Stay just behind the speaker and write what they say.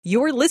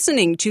You're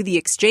listening to The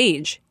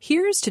Exchange.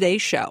 Here's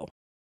today's show.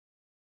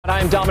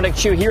 I'm Dominic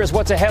Chu. Here's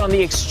what's ahead on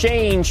The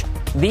Exchange.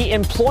 The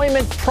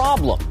employment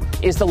problem.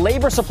 Is the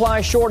labor supply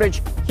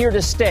shortage here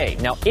to stay?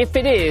 Now, if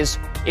it is,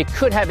 it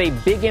could have a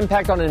big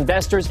impact on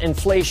investors,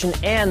 inflation,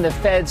 and the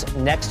Fed's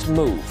next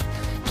move.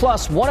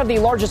 Plus, one of the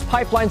largest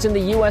pipelines in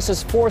the U.S.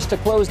 is forced to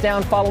close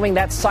down following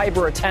that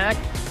cyber attack.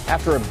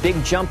 After a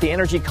big jump, the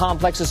energy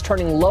complex is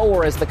turning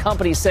lower as the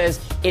company says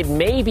it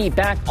may be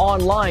back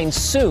online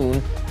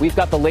soon. We've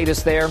got the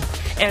latest there.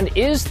 And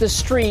is the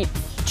street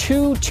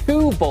too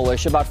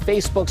bullish about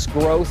Facebook's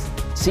growth?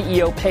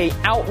 CEO pay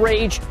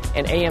outrage,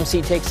 and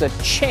AMC takes a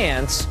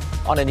chance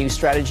on a new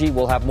strategy.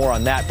 We'll have more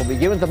on that. But we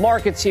begin with the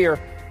markets here.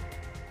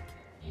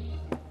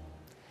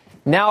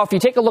 Now, if you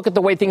take a look at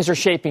the way things are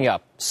shaping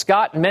up,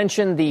 Scott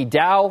mentioned the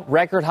Dow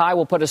record high.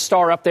 We'll put a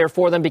star up there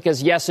for them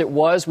because, yes, it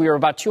was. We are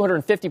about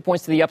 250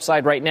 points to the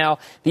upside right now.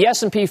 The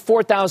S&P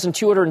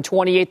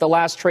 4,228, the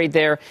last trade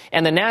there.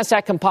 And the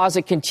NASDAQ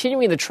composite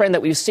continuing the trend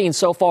that we've seen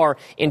so far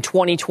in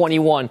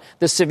 2021.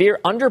 The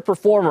severe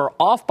underperformer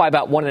off by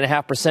about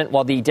 1.5%,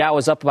 while the Dow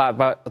is up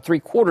about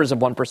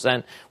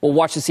 0.75%. We'll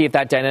watch to see if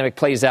that dynamic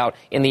plays out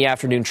in the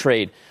afternoon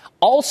trade.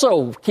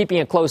 Also keeping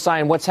a close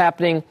eye on what's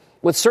happening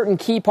with certain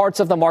key parts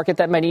of the market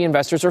that many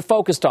investors are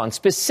focused on,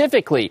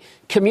 specifically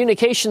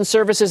communication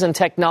services and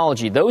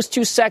technology. Those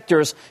two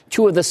sectors,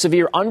 two of the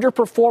severe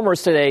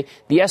underperformers today.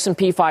 The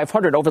S&P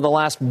 500 over the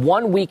last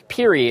 1 week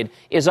period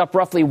is up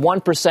roughly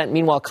 1%.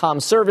 Meanwhile,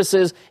 comm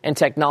services and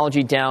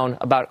technology down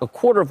about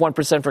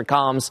 0.25% for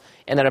comms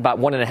and then about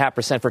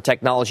 1.5% for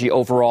technology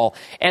overall.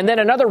 And then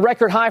another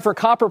record high for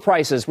copper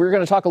prices. We're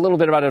going to talk a little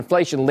bit about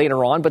inflation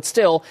later on, but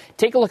still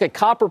take a look at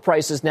copper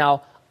prices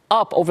now.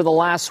 Up over the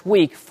last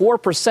week,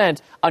 4%,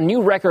 a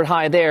new record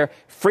high there.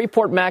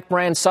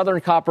 Freeport-McMoRan,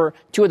 Southern Copper,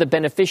 two of the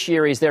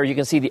beneficiaries there. You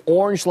can see the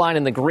orange line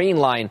and the green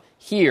line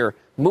here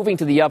moving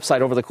to the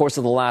upside over the course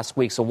of the last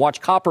week. So watch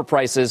copper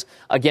prices.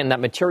 Again, that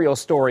material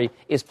story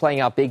is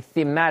playing out big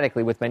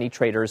thematically with many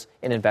traders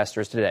and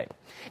investors today.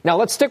 Now,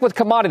 let's stick with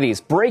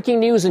commodities. Breaking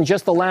news in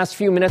just the last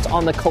few minutes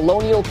on the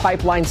Colonial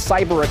Pipeline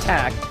cyber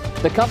attack.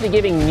 The company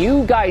giving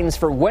new guidance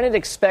for when it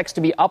expects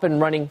to be up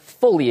and running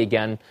fully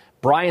again.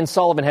 Brian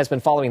Sullivan has been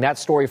following that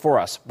story for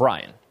us.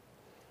 Brian.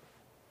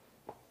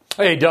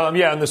 Hey, Dom.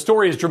 Yeah, and the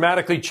story has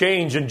dramatically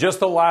changed in just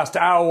the last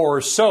hour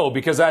or so,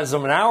 because as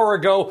of an hour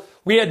ago,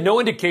 we had no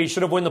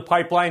indication of when the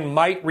pipeline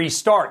might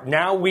restart.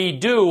 Now we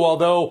do,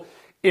 although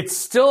it's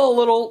still a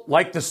little,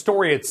 like the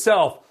story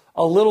itself,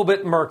 a little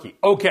bit murky.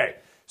 Okay,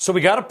 so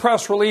we got a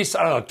press release,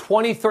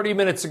 20, 30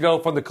 minutes ago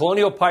from the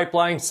Colonial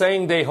Pipeline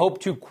saying they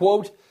hope to,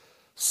 quote,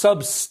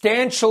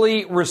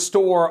 substantially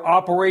restore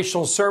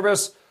operational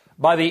service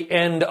by the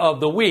end of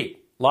the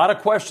week. A lot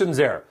of questions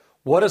there.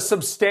 What does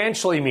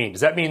substantially mean? Does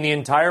that mean the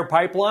entire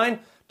pipeline?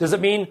 Does it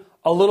mean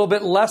a little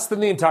bit less than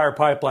the entire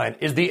pipeline?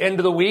 Is the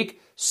end of the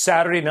week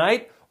Saturday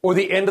night or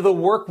the end of the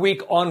work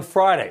week on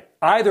Friday?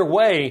 Either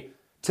way,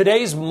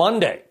 today's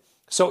Monday.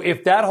 So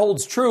if that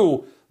holds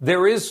true,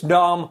 there is,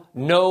 Dom,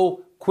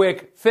 no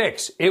quick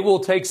fix. It will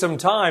take some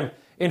time.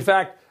 In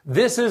fact,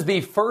 this is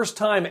the first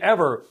time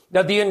ever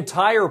that the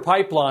entire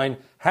pipeline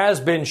has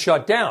been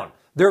shut down.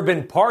 There have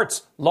been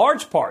parts,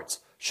 large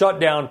parts, shut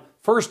down.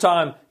 First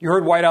time you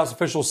heard White House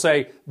officials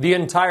say the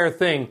entire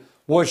thing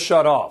was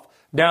shut off.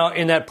 Now,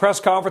 in that press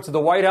conference at the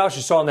White House,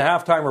 you saw in the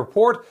halftime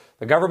report,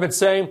 the government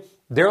saying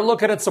they're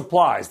looking at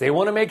supplies. They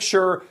want to make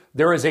sure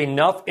there is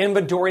enough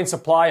inventory and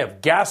supply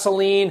of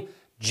gasoline,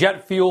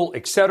 jet fuel,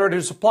 et cetera,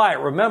 to supply it.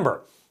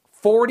 Remember,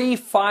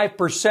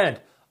 45%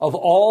 of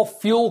all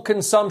fuel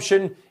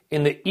consumption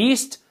in the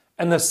East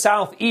and the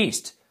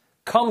Southeast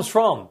comes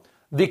from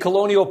the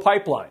Colonial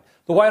Pipeline.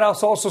 The White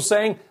House also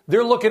saying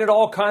they're looking at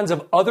all kinds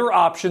of other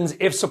options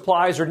if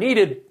supplies are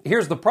needed.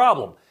 Here's the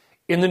problem.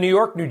 In the New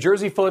York, New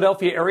Jersey,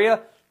 Philadelphia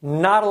area,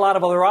 not a lot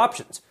of other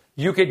options.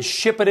 You could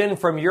ship it in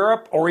from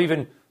Europe or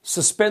even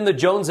suspend the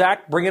Jones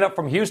Act, bring it up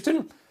from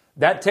Houston.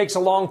 That takes a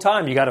long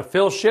time. You got to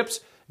fill ships,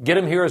 get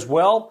them here as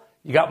well.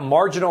 You got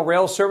marginal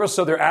rail service,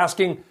 so they're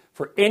asking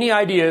for any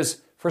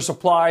ideas for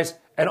supplies.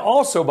 And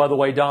also, by the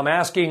way, Dom,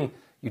 asking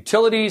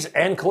utilities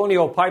and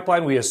Colonial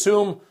Pipeline, we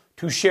assume,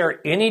 to share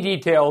any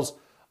details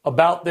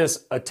about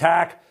this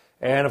attack.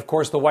 And, of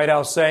course, the White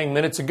House saying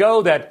minutes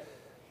ago that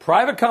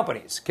private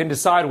companies can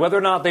decide whether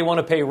or not they want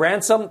to pay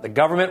ransom. The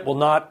government will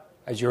not,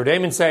 as you heard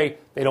Eamon say,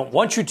 they don't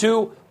want you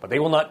to, but they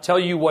will not tell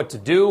you what to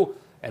do.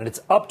 And it's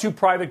up to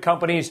private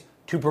companies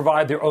to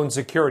provide their own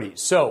security.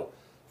 So,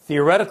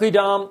 theoretically,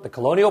 Dom, the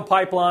Colonial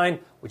Pipeline,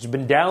 which has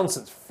been down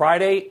since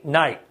Friday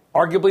night,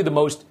 arguably the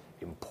most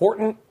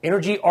important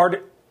energy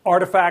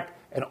artifact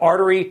and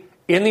artery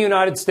in the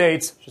United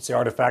States, I should say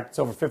artifact, it's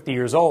over 50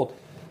 years old,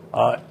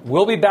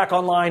 will be back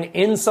online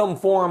in some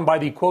form by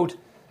the, quote,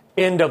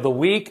 end of the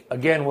week.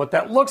 Again, what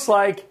that looks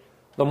like,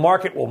 the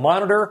market will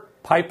monitor.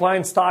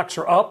 Pipeline stocks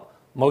are up.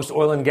 Most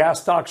oil and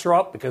gas stocks are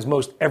up because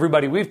most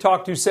everybody we've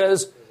talked to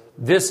says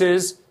this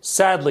is,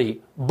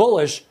 sadly,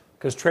 bullish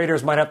because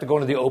traders might have to go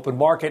into the open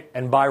market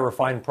and buy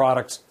refined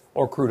products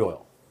or crude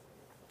oil.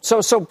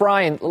 So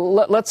Brian,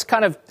 let's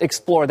kind of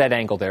explore that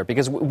angle there,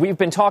 because we've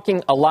been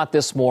talking a lot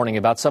this morning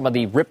about some of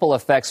the ripple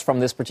effects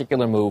from this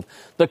particular move.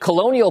 The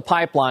Colonial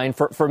Pipeline,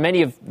 for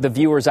many of the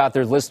viewers out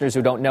there, listeners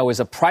who don't know, is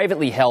a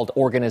privately held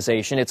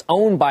organization. It's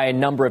owned by a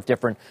number of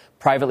different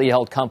privately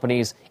held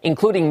companies,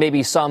 including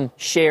maybe some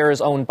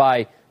shares owned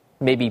by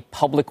maybe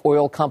public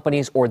oil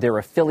companies or their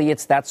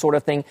affiliates, that sort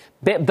of thing.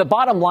 The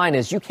bottom line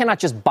is you cannot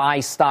just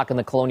buy stock in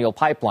the Colonial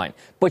Pipeline,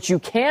 but you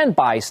can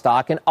buy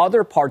stock in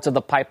other parts of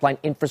the pipeline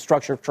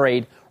infrastructure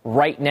trade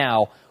right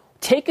now.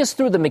 Take us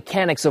through the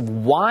mechanics of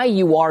why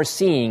you are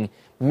seeing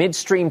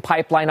midstream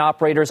pipeline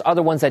operators,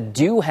 other ones that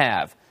do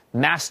have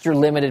master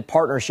limited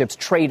partnerships,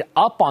 trade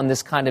up on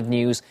this kind of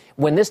news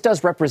when this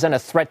does represent a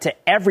threat to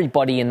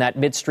everybody in that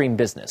midstream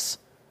business.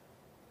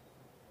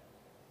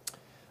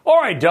 All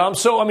right, Dom.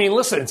 So, I mean,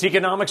 listen, it's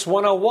economics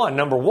 101.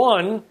 Number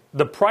one,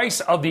 the price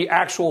of the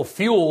actual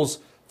fuels,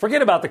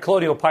 forget about the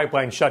Colonial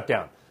Pipeline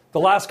shutdown. The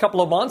last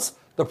couple of months,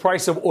 the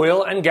price of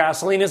oil and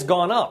gasoline has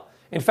gone up.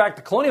 In fact,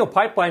 the Colonial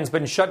Pipeline's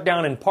been shut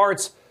down in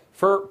parts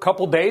for a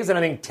couple days, and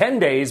I think 10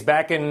 days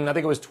back in, I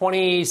think it was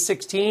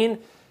 2016,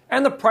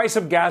 and the price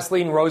of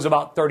gasoline rose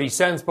about 30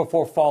 cents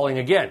before falling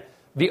again.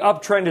 The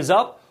uptrend is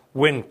up.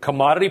 When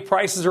commodity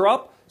prices are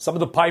up, some of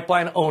the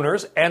pipeline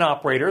owners and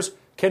operators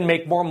can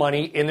make more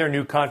money in their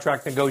new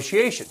contract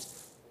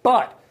negotiations.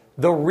 But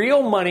the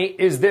real money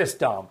is this,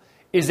 Dom,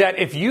 is that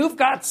if you've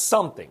got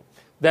something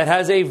that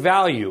has a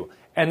value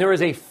and there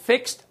is a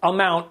fixed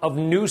amount of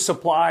new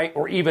supply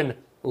or even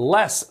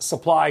less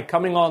supply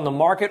coming on the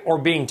market or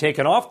being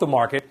taken off the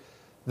market,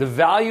 the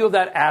value of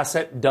that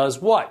asset does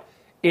what?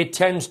 It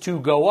tends to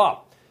go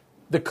up.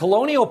 The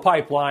Colonial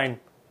Pipeline,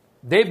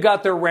 they've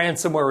got their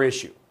ransomware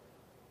issue.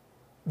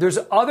 There's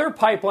other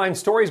pipeline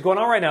stories going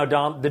on right now,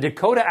 Dom. The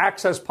Dakota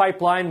Access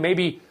Pipeline,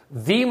 maybe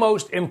the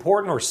most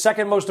important or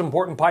second most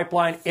important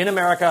pipeline in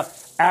America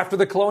after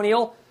the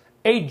Colonial.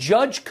 A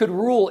judge could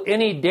rule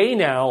any day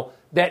now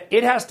that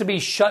it has to be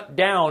shut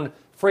down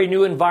for a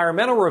new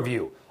environmental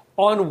review.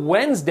 On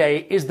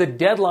Wednesday is the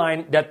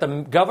deadline that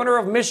the governor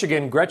of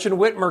Michigan, Gretchen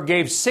Whitmer,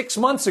 gave 6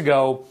 months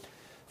ago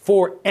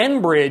for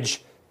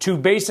Enbridge to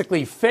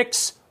basically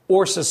fix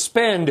or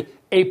suspend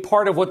a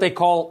part of what they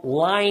call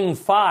Line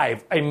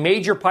 5, a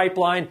major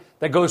pipeline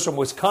that goes from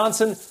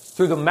Wisconsin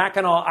through the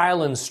Mackinac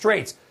Island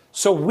Straits.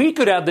 So we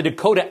could have the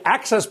Dakota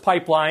Access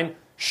Pipeline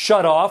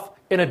shut off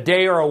in a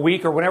day or a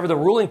week or whenever the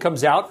ruling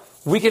comes out.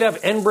 We could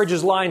have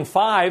Enbridge's Line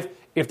 5,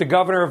 if the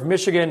governor of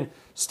Michigan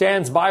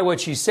stands by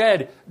what she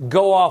said,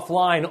 go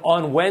offline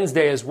on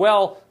Wednesday as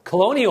well.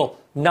 Colonial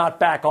not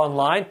back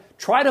online.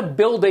 Try to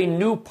build a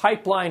new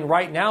pipeline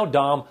right now,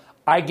 Dom.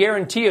 I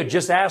guarantee you,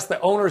 just ask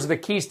the owners of the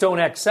Keystone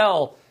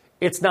XL.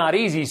 It's not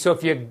easy. So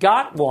if you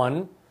got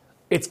one,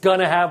 it's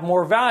going to have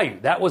more value.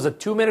 That was a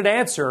 2-minute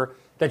answer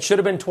that should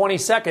have been 20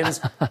 seconds,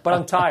 but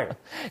I'm tired.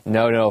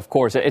 No, of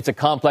course. It's a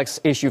complex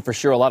issue for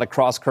sure. A lot of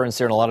cross currents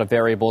here and a lot of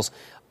variables.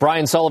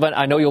 Brian Sullivan,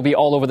 I know you'll be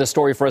all over the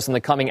story for us in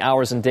the coming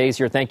hours and days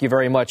here. Thank you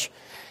very much.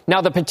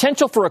 Now, the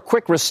potential for a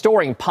quick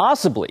restoring,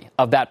 possibly,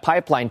 of that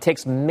pipeline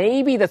takes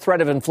maybe the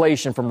threat of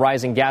inflation from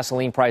rising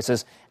gasoline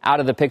prices out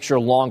of the picture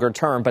longer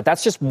term. But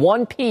that's just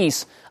one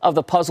piece of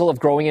the puzzle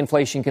of growing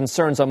inflation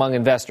concerns among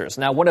investors.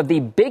 Now, one of the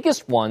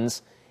biggest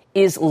ones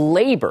is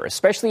labor,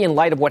 especially in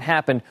light of what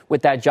happened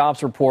with that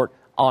jobs report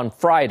on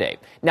Friday.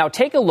 Now,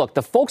 take a look.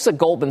 The folks at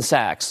Goldman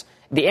Sachs,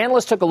 the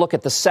analysts took a look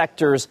at the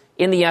sectors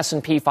in the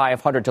S&P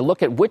 500 to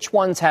look at which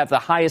ones have the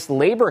highest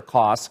labor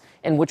costs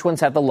and which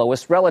ones have the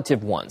lowest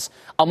relative ones.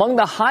 Among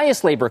the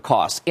highest labor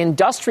costs,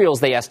 industrials,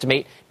 they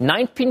estimate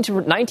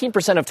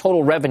 19% of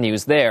total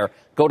revenues there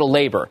go to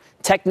labor.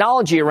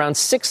 Technology around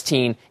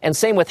 16, and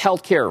same with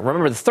healthcare.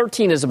 Remember, the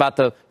 13 is about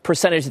the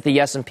percentage that the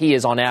S&P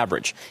is on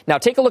average. Now,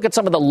 take a look at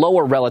some of the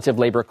lower relative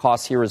labor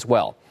costs here as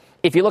well.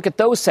 If you look at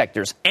those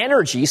sectors,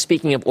 energy,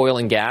 speaking of oil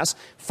and gas,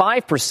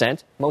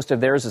 5%. Most of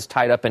theirs is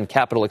tied up in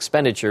capital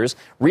expenditures.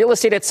 Real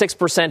estate at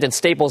 6% and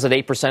staples at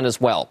 8% as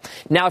well.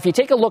 Now, if you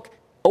take a look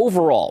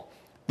overall,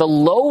 the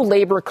low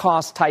labor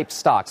cost type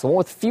stocks, the one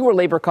with fewer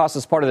labor costs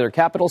as part of their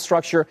capital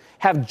structure,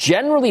 have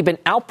generally been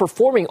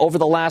outperforming over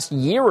the last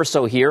year or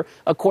so here,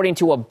 according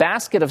to a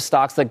basket of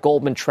stocks that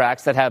Goldman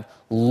tracks that have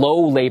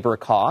low labor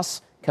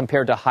costs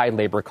compared to high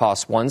labor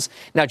cost ones.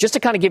 Now, just to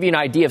kind of give you an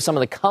idea of some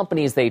of the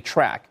companies they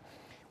track,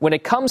 when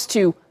it comes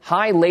to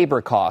high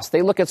labor costs,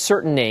 they look at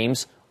certain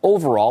names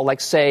overall, like,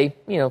 say,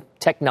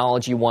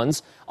 technology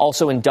ones,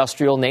 also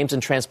industrial names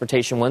and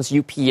transportation ones,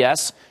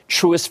 UPS,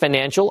 Truist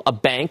Financial, a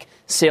bank,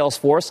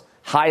 Salesforce,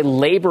 high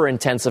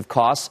labor-intensive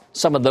costs.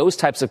 Some of those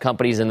types of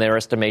companies in their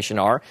estimation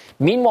are.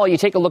 Meanwhile, you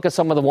take a look at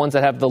some of the ones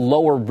that have the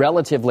lower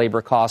relative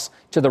labor costs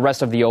to the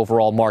rest of the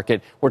overall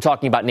market. We're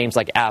talking about names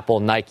like Apple,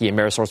 Nike,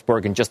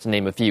 AmerisourceBergen, just to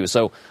name a few.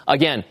 So,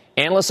 again,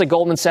 analysts at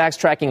Goldman Sachs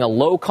tracking a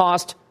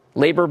low-cost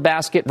labor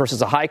basket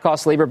versus a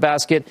high-cost labor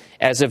basket,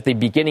 as of the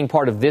beginning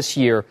part of this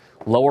year,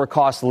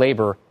 lower-cost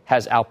labor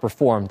has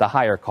outperformed the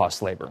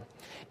higher-cost labor.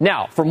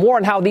 Now, for more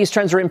on how these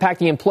trends are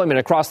impacting employment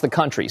across the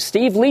country,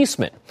 Steve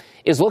Leisman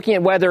is looking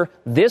at whether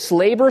this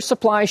labor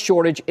supply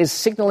shortage is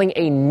signaling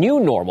a new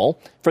normal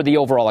for the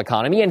overall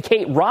economy. And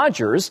Kate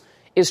Rogers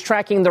is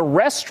tracking the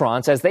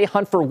restaurants as they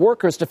hunt for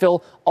workers to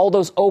fill all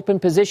those open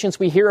positions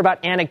we hear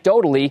about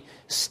anecdotally.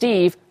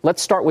 Steve,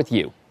 let's start with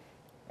you.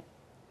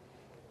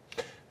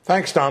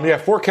 Thanks, Tom. Yeah,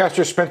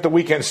 forecasters spent the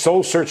weekend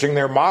soul-searching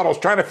their models,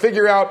 trying to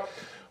figure out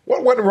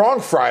what went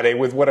wrong Friday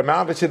with what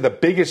amounted to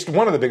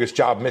one of the biggest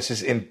job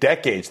misses in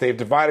decades. They've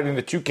divided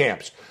into two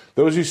camps.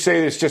 Those who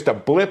say it's just a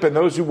blip and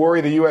those who worry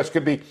the U.S.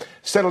 could be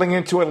settling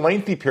into a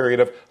lengthy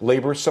period of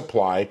labor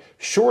supply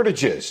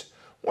shortages.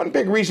 One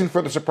big reason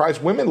for the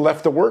surprise, women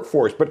left the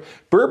workforce. But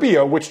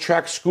Burbio, which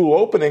tracks school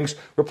openings,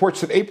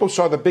 reports that April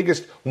saw the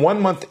biggest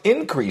one-month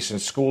increase in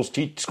schools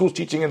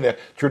teaching in the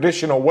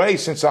traditional way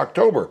since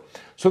October.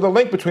 So the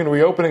link between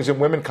reopenings and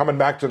women coming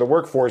back to the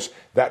workforce,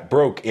 that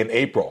broke in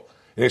April.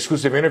 In an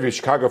exclusive interview,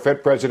 Chicago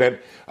Fed President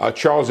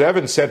Charles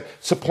Evans said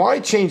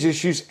supply chain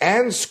issues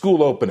and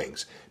school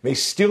openings may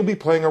still be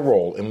playing a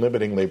role in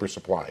limiting labor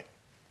supply.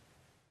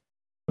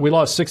 We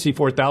lost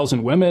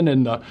 64,000 women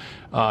in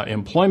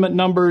employment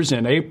numbers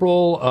in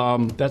April.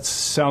 That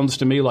sounds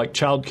to me like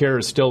child care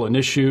is still an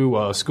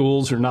issue.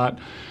 Schools are not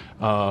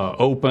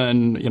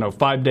open,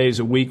 5 days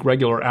a week,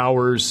 regular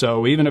hours.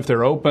 So even if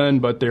they're open,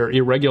 but they're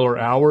irregular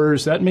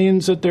hours, that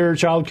means that there are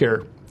child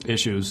care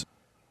issues.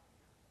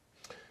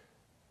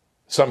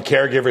 Some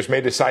caregivers may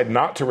decide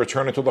not to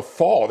return until the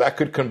fall. That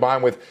could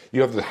combine with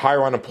you have the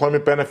higher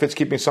unemployment benefits,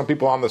 keeping some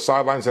people on the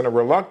sidelines, and a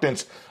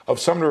reluctance of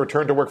some to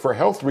return to work for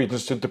health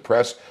reasons to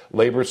depress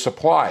labor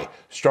supply.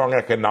 Strong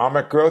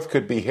economic growth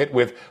could be hit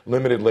with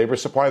limited labor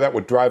supply. That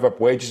would drive up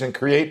wages and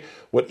create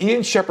what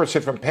Ian Shepard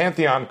said from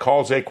Pantheon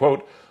calls a,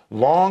 quote,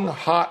 long,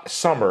 hot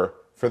summer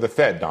for the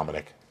Fed,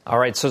 Dominic. All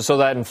right, so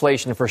that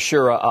inflation for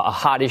sure a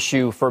hot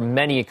issue for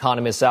many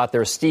economists out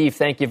there. Steve,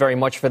 thank you very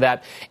much for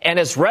that. And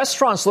as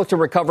restaurants look to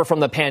recover from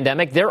the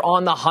pandemic, they're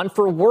on the hunt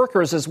for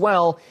workers as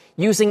well,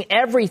 using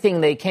everything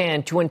they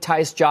can to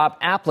entice job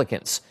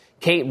applicants.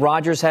 Kate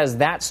Rogers has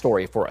that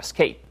story for us.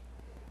 Kate.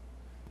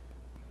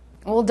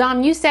 Well,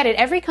 Dom, you said it.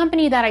 Every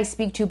company that I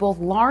speak to, both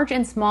large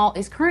and small,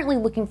 is currently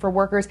looking for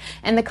workers,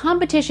 and the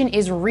competition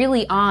is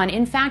really on.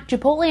 In fact,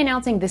 Chipotle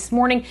announcing this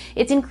morning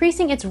it's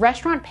increasing its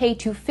restaurant pay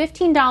to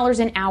 $15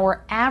 an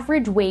hour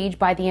average wage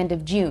by the end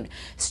of June.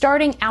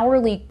 Starting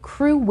hourly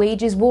crew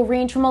wages will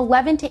range from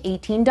 $11 to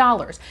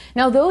 $18.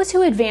 Now, those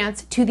who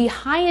advance to the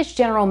highest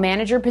general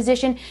manager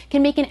position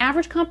can make an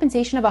average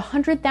compensation of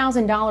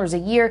 $100,000 a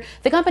year.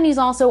 The company is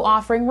also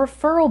offering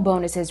referral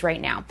bonuses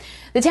right now.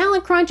 The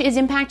talent crunch is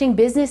impacting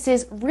businesses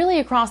really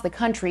across the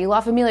country.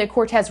 La Familia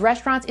Cortez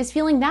Restaurants is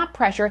feeling that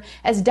pressure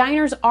as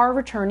diners are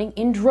returning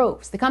in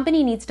droves. The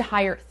company needs to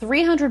hire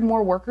 300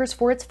 more workers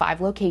for its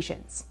 5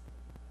 locations.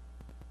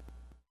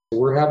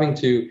 We're having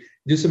to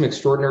do some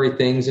extraordinary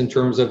things in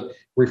terms of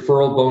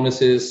referral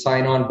bonuses,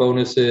 sign-on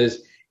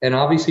bonuses, and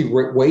obviously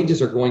wages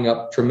are going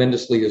up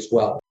tremendously as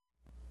well.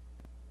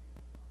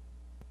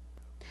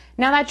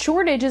 Now, that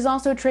shortage is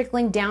also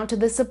trickling down to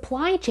the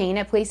supply chain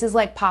at places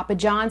like Papa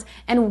John's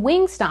and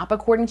Wingstop,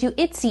 according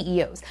to its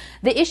CEOs.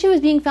 The issue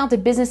is being felt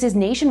at businesses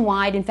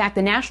nationwide. In fact,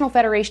 the National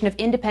Federation of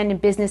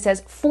Independent Business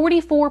says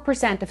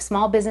 44% of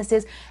small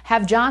businesses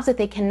have jobs that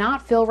they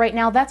cannot fill right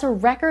now. That's a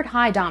record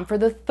high, Dom, for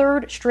the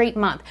 3rd straight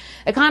month.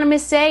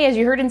 Economists say, as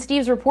you heard in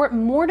Steve's report,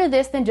 more to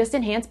this than just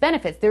enhanced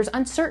benefits. There's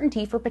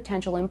uncertainty for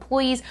potential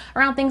employees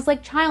around things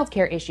like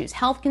childcare issues,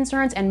 health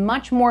concerns, and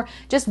much more.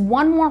 Just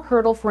one more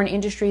hurdle for an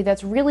industry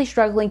that's really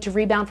struggling to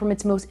rebound from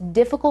its most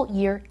difficult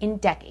year in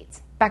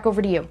decades. Back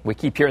over to you. We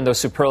keep hearing those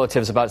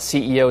superlatives about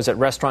CEOs at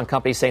restaurant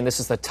companies saying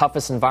this is the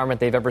toughest environment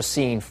they've ever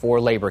seen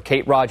for labor.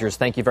 Kate Rogers,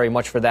 thank you very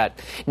much for that.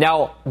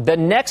 Now, the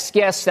next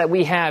guest that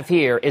we have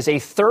here is a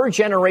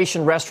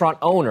 3rd-generation restaurant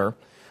owner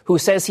who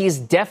says he's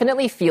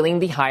definitely feeling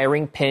the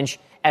hiring pinch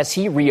as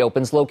he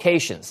reopens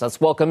locations. Let's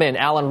welcome in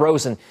Alan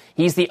Rosen.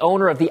 He's the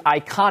owner of the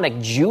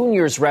iconic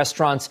Junior's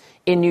restaurants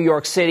in New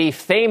York City,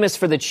 famous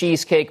for the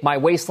cheesecake. My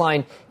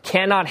waistline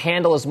cannot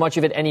handle as much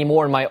of it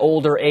anymore in my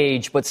older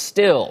age, but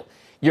still,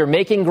 you're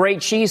making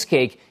great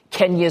cheesecake.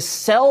 Can you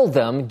sell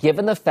them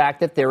given the fact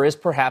that there is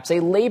perhaps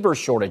a labor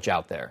shortage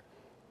out there?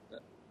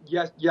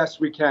 Yes,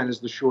 we can is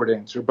the short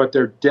answer, but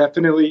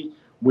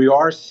we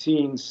are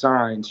seeing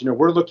signs.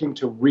 We're looking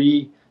to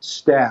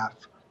re-staff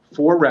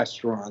 4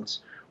 restaurants.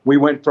 We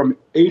went from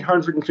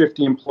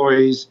 850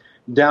 employees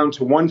down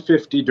to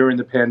 150 during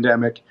the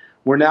pandemic.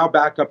 We're now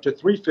back up to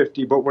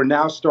 350, but we're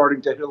now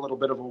starting to hit a little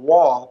bit of a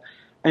wall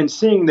and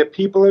seeing that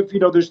people have,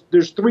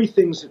 there's 3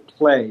 things at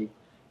play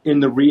in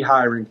the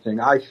rehiring thing,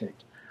 I think.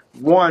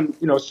 One,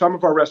 some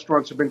of our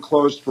restaurants have been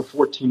closed for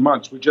 14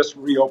 months. We just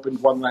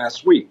reopened one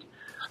last week.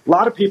 A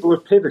lot of people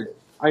have pivoted.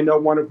 I know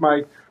one of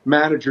my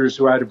managers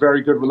who I had a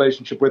very good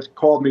relationship with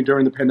called me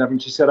during the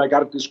pandemic. She said, I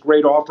got this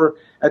great offer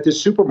at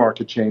this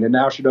supermarket chain, and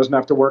now she doesn't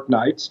have to work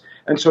nights.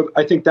 And so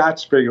I think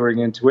that's figuring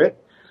into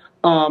it.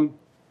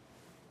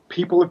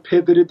 People have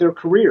pivoted their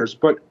careers,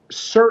 but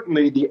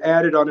certainly the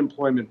added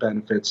unemployment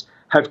benefits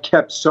have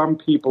kept some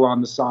people on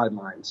the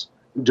sidelines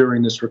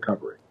during this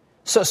recovery.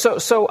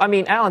 So, I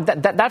mean, Alan,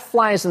 that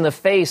flies in the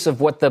face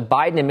of what the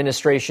Biden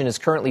administration is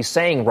currently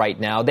saying right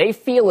now. They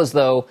feel as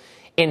though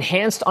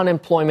enhanced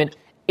unemployment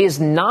is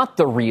not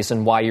the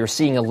reason why you're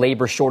seeing a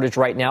labor shortage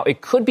right now.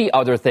 It could be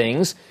other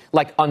things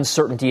like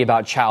uncertainty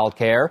about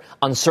childcare,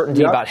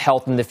 uncertainty about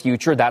health in the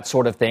future, that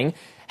sort of thing.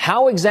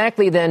 How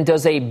exactly then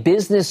does a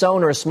business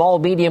owner, small,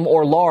 medium,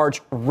 or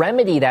large,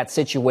 remedy that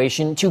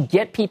situation to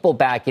get people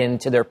back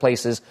into their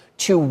places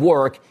to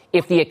work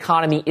if the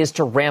economy is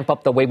to ramp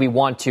up the way we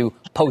want to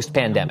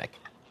post-pandemic?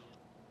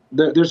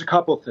 There's a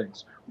couple of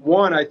things.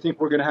 One, I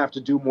think we're going to have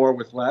to do more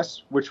with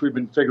less, which we've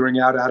been figuring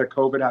out of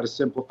COVID, how to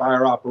simplify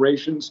our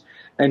operations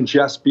and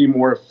just be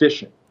more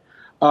efficient.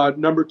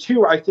 Number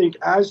two, I think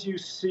as you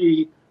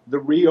see the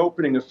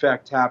reopening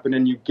effect happen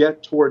and you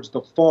get towards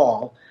the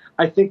fall,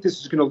 I think this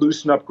is going to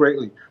loosen up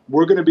greatly.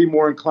 We're going to be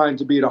more inclined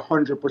to be at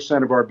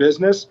 100% of our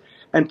business,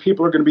 and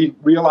people are going to be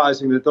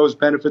realizing that those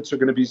benefits are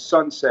going to be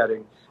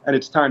sunsetting, and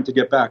it's time to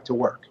get back to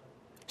work.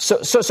 So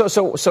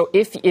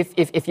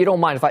if you don't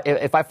mind,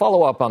 if I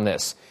follow up on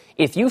this,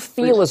 if you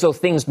feel as though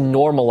things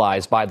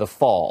normalize by the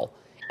fall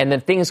and then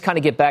things kind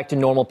of get back to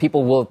normal,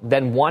 people will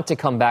then want to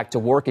come back to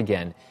work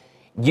again.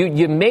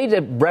 You made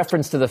a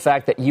reference to the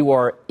fact that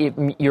you're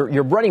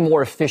running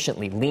more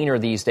efficiently, leaner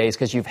these days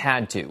because you've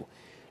had to.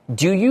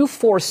 Do you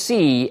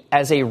foresee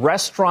as a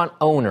restaurant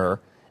owner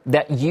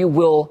that you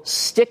will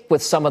stick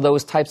with some of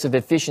those types of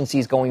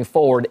efficiencies going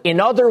forward? In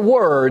other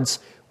words,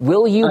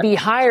 will you be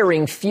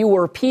hiring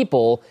fewer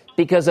people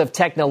because of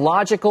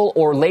technological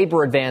or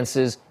labor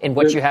advances in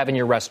what you have in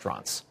your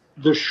restaurants?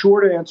 The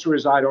short answer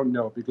is I don't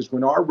know, because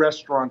when our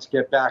restaurants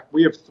get back,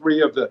 we have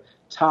 3 of the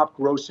top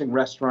grossing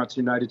restaurants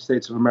in the United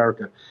States of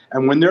America.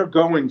 And when they're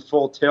going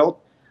full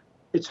tilt,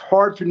 it's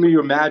hard for me to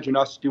imagine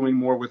us doing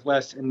more with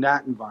less in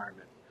that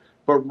environment.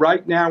 But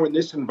right now in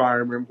this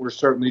environment, we're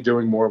certainly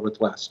doing more with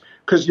less.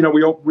 Because,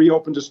 we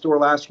reopened a store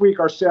last week.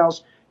 Our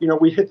sales,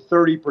 we hit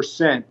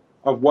 30%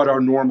 of what our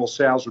normal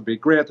sales would be.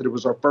 Granted, it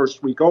was our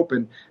first week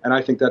open, and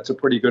I think that's a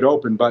pretty good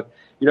open. But,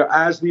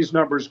 as these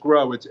numbers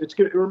grow, it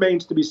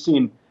remains to be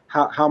seen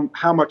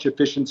how much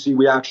efficiency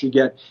we actually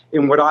get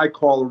in what I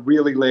call a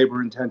really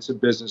labor-intensive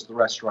business, the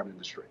restaurant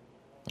industry.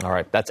 All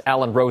right. That's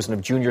Alan Rosen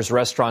of Junior's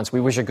Restaurants.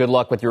 We wish you good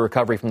luck with your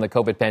recovery from the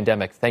COVID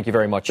pandemic. Thank you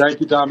very much. Thank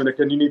you, Dominic.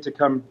 And you need to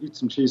come eat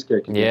some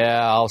cheesecake.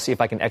 Yeah, I'll see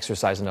if I can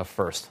exercise enough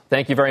first.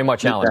 Thank you very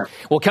much, Alan.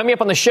 Well, coming up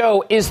on the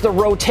show, is the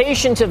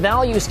rotation to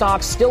value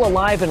stocks still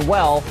alive and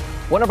well?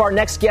 One of our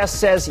next guests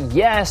says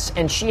yes,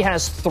 and she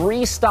has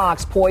 3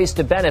 stocks poised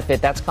to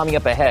benefit. That's coming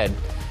up ahead.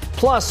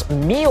 Plus,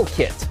 Meal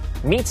Kit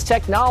meets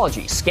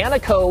technology. Scan a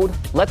code,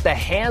 let the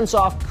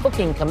hands-off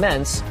cooking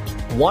commence.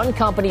 One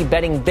company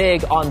betting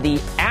big on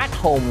the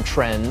at-home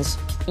trends,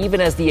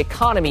 even as the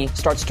economy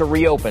starts to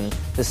reopen.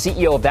 The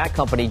CEO of that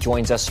company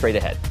joins us straight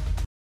ahead.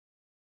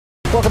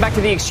 Welcome back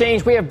to The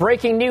Exchange. We have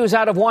breaking news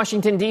out of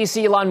Washington,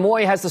 D.C. Ilan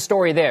Moy has the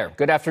story there.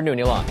 Good afternoon,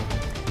 Ilan.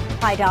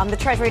 Hi, Dom. The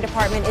Treasury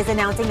Department is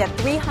announcing that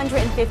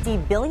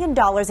 $350 billion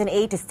in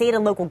aid to state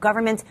and local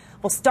governments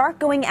will start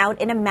going out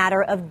in a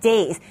matter of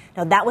days.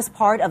 Now, that was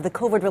part of the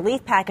COVID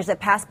relief package that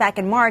passed back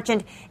in March,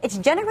 and it's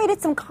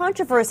generated some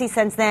controversy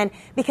since then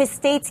because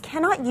states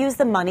cannot use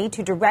the money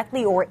to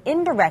directly or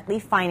indirectly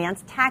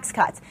finance tax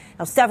cuts.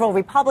 Now, several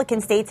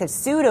Republican states have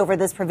sued over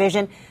this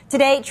provision.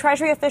 Today,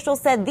 Treasury officials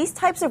said these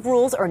types of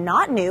rules are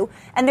not new,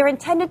 and they're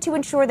intended to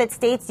ensure that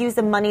states use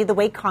the money the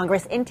way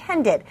Congress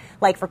intended,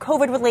 like for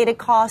COVID-related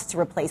costs, to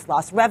replace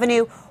lost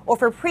revenue, or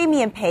for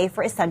premium pay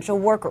for essential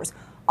workers.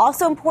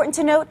 Also important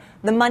to note,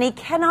 the money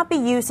cannot be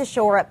used to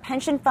shore up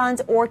pension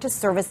funds or to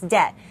service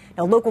debt.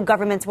 Now, local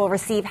governments will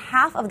receive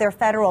half of their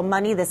federal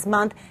money this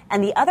month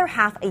and the other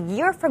half a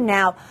year from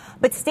now.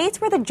 But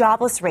states where the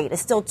jobless rate is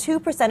still 2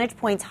 percentage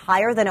points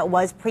higher than it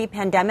was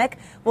pre-pandemic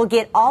will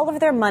get all of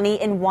their money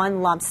in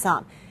one lump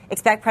sum.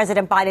 Expect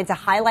President Biden to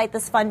highlight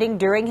this funding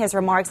during his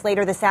remarks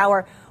later this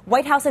hour.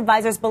 White House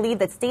advisors believe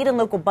that state and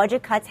local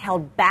budget cuts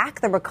held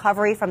back the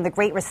recovery from the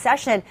Great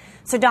Recession.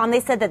 So, Don, they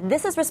said that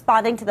this is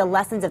responding to the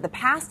lessons of the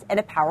past in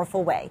a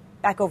powerful way.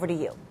 Back over to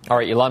you. All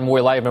right, Ilan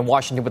Moy live in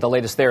Washington with the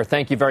latest there.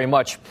 Thank you very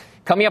much.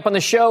 Coming up on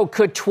the show,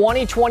 could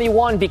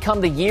 2021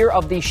 become the year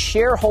of the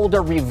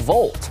shareholder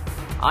revolt?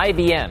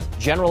 IBM,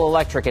 General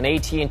Electric, and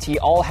AT&T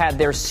all had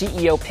their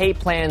CEO pay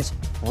plans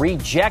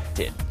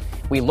rejected.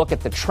 We look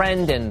at the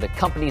trend and the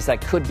companies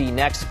that could be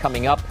next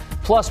coming up.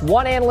 Plus,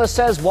 one analyst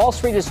says Wall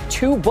Street is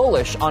too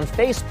bullish on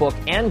Facebook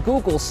and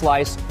Google's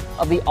slice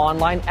of the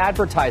online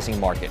advertising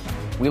market.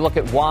 We look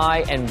at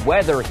why and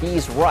whether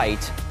he's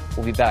right.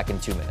 We'll be back in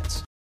 2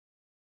 minutes.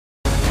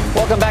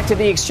 Welcome back to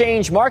The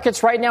Exchange.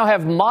 Markets right now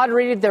have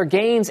moderated their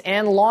gains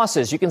and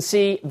losses. You can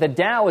see the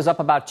Dow is up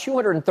about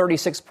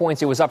 236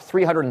 points. It was up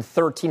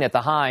 313 at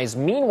the highs.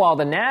 Meanwhile,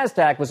 the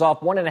NASDAQ was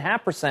off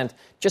 1.5%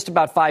 just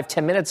about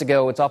 5-10 minutes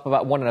ago. It's up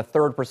about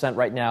 1.33%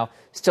 right now.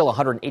 Still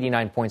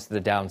 189 points to the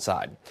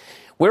downside.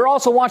 We're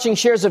also watching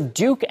shares of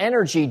Duke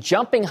Energy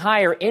jumping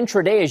higher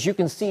intraday. As you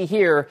can see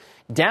here,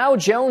 Dow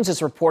Jones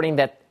is reporting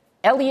that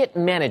Elliott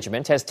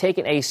Management has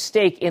taken a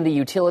stake in the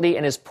utility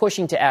and is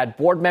pushing to add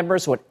board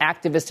members, so an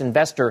activist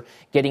investor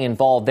getting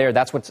involved there.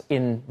 That's what's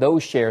in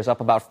those shares, up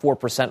about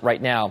 4%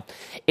 right now.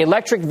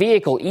 Electric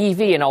vehicle,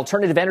 EV, and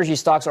alternative energy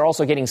stocks are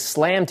also getting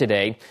slammed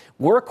today.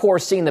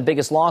 Workhorse seeing the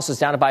biggest losses,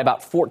 down by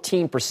about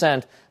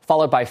 14%,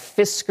 followed by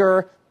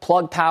Fisker,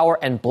 Plug Power,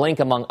 and Blink,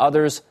 among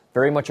others.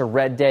 Very much a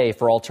red day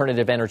for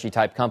alternative energy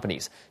type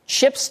companies.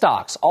 Chip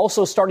stocks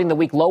also starting the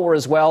week lower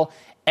as well.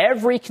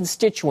 Every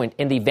constituent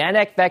in the Van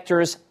Eck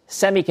Vectors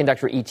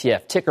semiconductor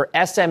ETF, ticker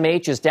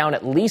SMH, is down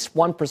at least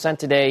 1%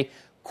 today.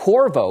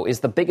 Qorvo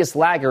is the biggest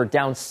laggard,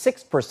 down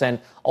 6%,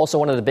 also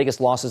one of the biggest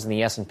losses in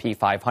the S&P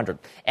 500.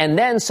 And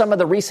then some of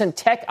the recent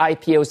tech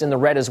IPOs in the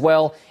red as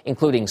well,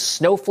 including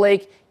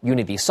Snowflake,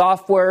 Unity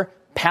Software,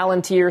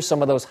 Palantir.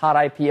 Some of those hot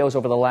IPOs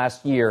over the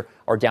last year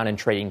are down in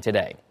trading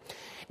today.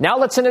 Now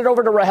let's send it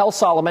over to Rahel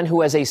Solomon,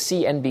 who has a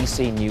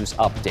CNBC News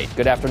update.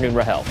 Good afternoon,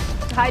 Rahel.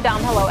 Hi,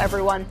 Dom. Hello,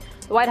 everyone.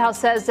 The White House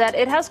says that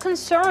it has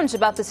concerns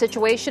about the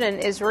situation in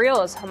Israel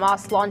as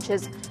Hamas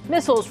launches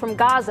missiles from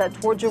Gaza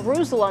toward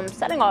Jerusalem,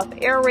 setting off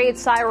air raid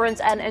sirens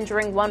and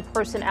injuring one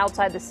person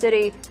outside the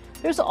city.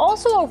 There's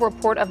also a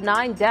report of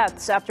 9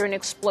 deaths after an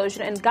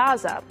explosion in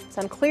Gaza. It's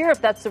unclear if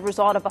that's the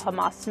result of a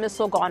Hamas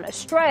missile gone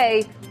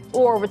astray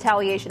or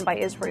retaliation by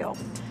Israel.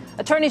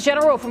 Attorneys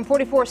general from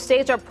 44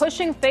 states are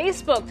pushing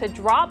Facebook to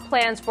drop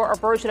plans for a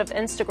version of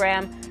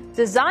Instagram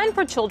designed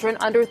for children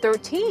under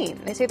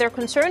 13. They say they're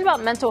concerned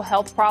about mental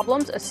health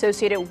problems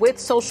associated with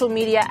social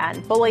media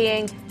and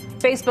bullying.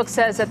 Facebook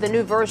says that the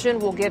new version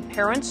will give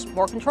parents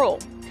more control.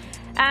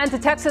 And to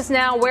Texas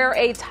now, where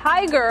a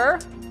tiger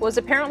was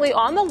apparently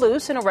on the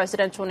loose in a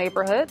residential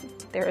neighborhood.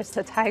 There is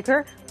the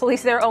tiger.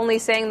 Police there only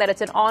saying that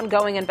it's an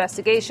ongoing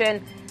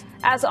investigation.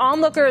 As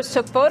onlookers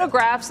took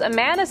photographs, a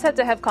man is said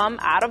to have come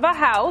out of a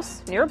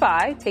house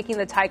nearby, taking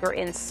the tiger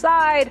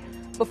inside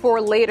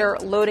before later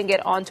loading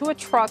it onto a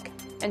truck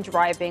and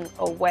driving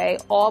away,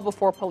 all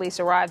before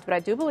police arrived. But I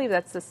do believe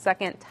that's the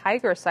second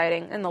tiger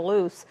sighting in the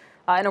loose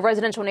in a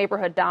residential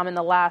neighborhood, Dom, in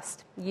the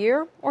last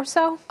year or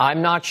so.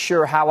 I'm not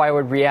sure how I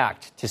would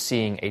react to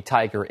seeing a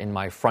tiger in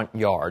my front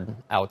yard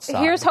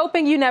outside. Here's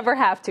hoping you never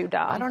have to,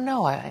 Dom. I don't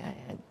know.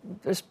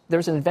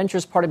 There's an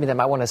adventurous part of me that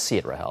might want to see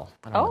it, Rahel.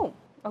 Oh.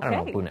 Okay. I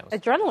don't know. Who knows?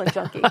 Adrenaline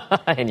junkie.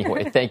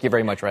 Anyway, thank you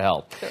very much,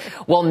 Rahel. Sure.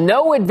 Well,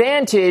 no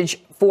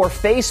advantage for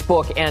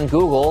Facebook and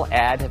Google.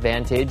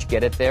 Advantage,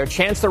 get it there.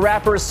 Chance the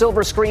Rapper's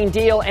silver screen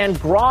deal, and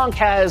Gronk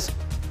has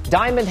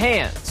diamond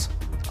hands.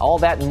 All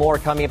that and more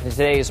coming up in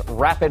today's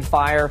Rapid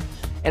Fire.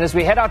 And as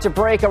we head out to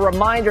break, a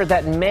reminder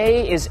that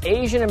May is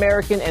Asian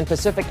American and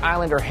Pacific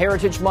Islander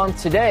Heritage Month.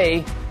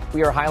 Today,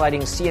 we are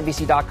highlighting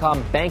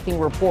CNBC.com banking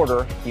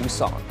reporter Hugh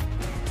Song.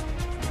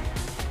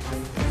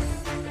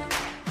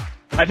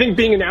 I think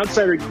being an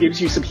outsider gives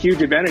you some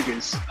huge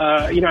advantages.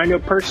 I know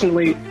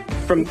personally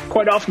from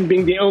quite often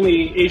being the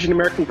only Asian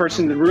American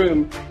person in the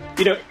room,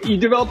 you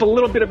develop a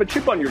little bit of a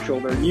chip on your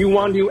shoulder. You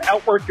want to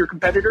outwork your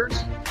competitors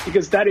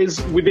because that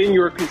is within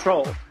your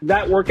control.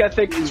 That work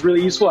ethic is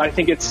really useful. I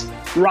think it's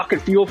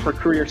rocket fuel for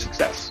career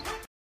success.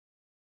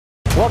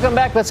 Welcome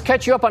back. Let's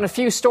catch you up on a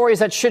few stories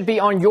that should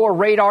be on your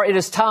radar. It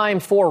is time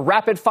for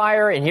Rapid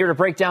Fire, and here to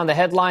break down the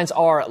headlines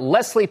are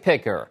Leslie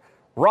Picker,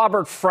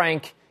 Robert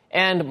Frank,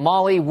 and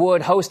Molly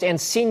Wood, host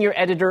and senior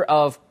editor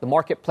of the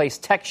Marketplace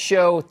Tech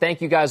Show. Thank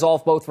you guys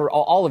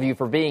all of you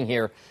for being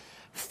here.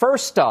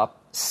 First up,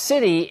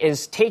 Citi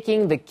is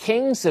taking the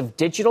kings of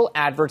digital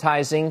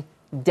advertising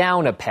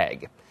down a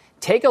peg.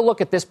 Take a look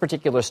at this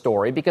particular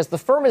story because the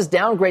firm is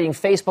downgrading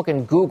Facebook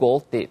and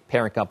Google, the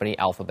parent company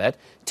Alphabet,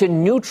 to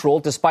neutral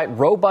despite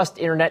robust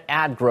internet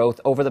ad growth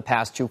over the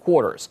past 2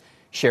 quarters.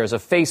 Shares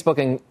of Facebook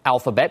and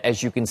Alphabet,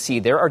 as you can see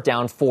there, are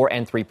down 4%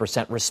 and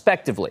 3%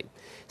 respectively.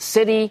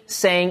 Citi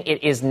saying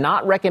it is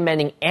not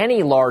recommending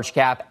any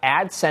large-cap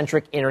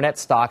ad-centric internet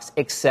stocks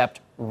except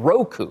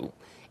Roku.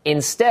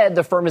 Instead,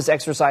 the firm is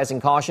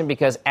exercising caution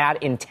because ad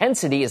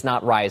intensity is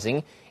not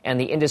rising and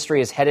the industry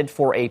is headed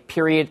for a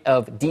period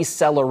of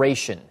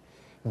deceleration.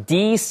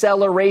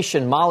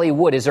 Deceleration, Molly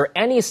Wood. Is there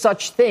any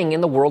such thing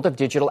in the world of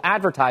digital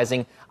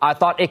advertising? I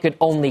thought it could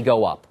only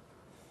go up.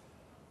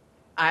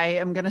 I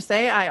am going to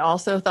say I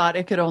also thought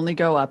it could only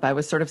go up. I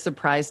was sort of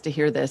surprised to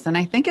hear this. And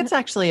I think it's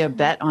actually a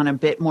bet on a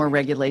bit more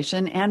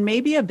regulation and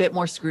maybe a bit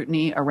more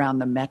scrutiny around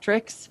the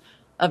metrics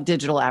of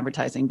digital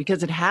advertising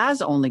because it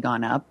has only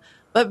gone up.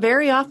 But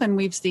very often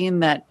we've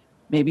seen that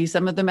maybe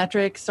some of the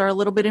metrics are a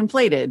little bit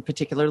inflated,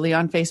 particularly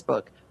on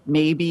Facebook.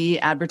 Maybe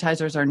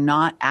advertisers are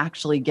not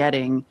actually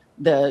getting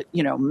the,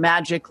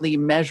 magically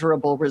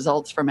measurable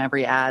results from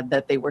every ad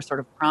that they were sort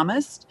of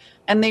promised.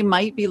 And they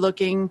might be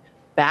looking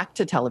back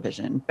to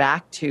television,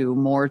 back to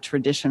more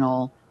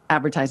traditional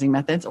advertising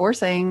methods, or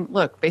saying,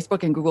 look,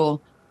 Facebook and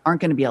Google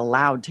aren't going to be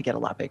allowed to get a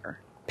lot bigger.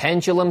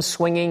 Pendulum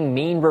swinging,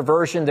 mean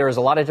reversion. There's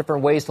a lot of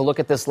different ways to look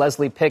at this,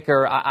 Leslie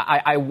Picker.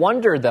 I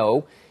wonder,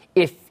 though,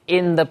 if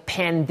in the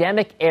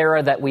pandemic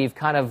era that we've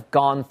kind of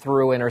gone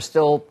through and are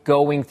still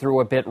going through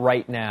a bit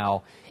right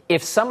now,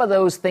 if some of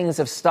those things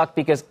have stuck,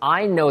 because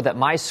I know that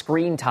my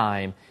screen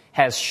time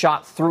has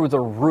shot through the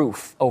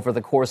roof over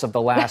the course of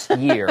the last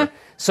year.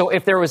 So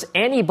if there was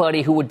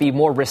anybody who would be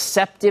more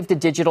receptive to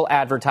digital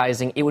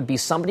advertising, it would be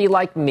somebody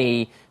like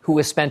me who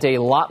has spent a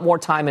lot more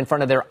time in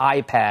front of their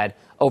iPad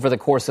over the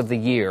course of the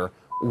year.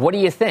 What do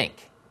you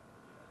think?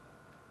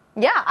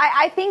 Yeah,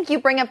 I think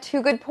you bring up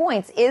two good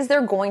points. Is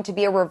there going to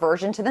be a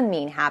reversion to the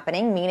mean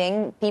happening,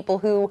 meaning people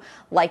who,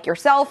 like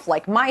yourself,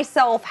 like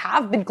myself,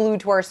 have been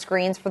glued to our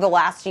screens for the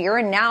last year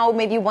and now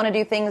maybe want to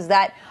do things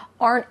that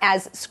aren't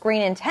as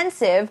screen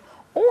intensive?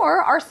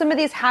 Or are some of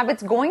these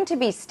habits going to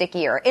be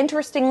stickier?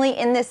 Interestingly,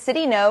 in this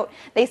City Note,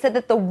 they said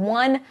that the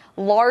one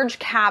large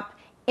cap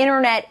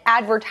internet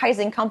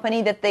advertising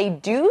company that they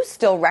do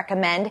still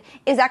recommend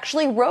is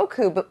actually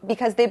Roku,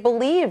 because they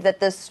believe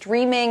that the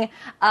streaming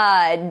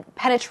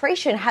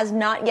penetration has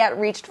not yet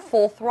reached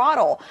full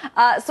throttle.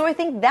 So I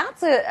think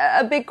that's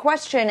a big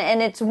question,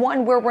 and it's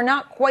one where we're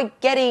not quite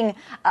getting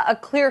a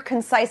clear,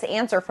 concise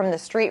answer from the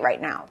street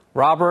right now.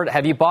 Robert,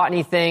 have you bought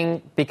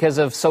anything because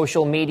of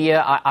social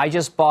media? I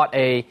just bought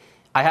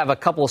I have a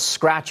couple of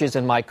scratches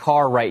in my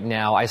car right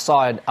now. I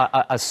saw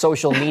a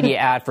social media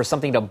ad for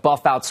something to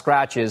buff out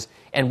scratches.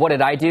 And what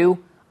did I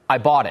do? I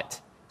bought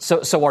it.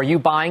 So are you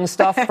buying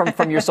stuff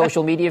from your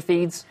social media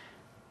feeds?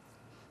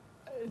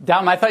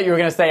 Dom, I thought you were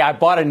going to say I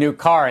bought a new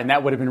car, and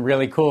that would have been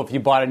really cool if you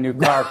bought a new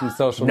car from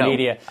social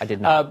media. I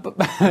did not. But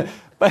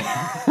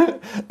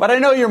I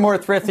know you're more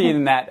thrifty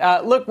than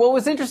that. Look, what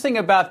was interesting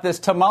about this,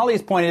 to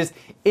Molly's point, is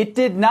it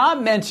did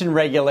not mention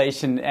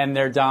regulation and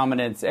their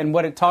dominance. And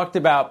what it talked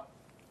about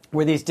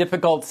were these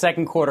difficult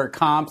second quarter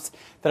comps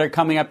that are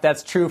coming up.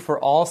 That's true for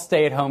all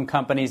stay-at-home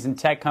companies and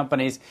tech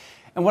companies.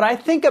 And what I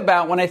think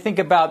about when I think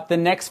about the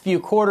next few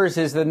quarters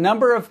is the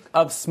number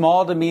of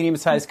small to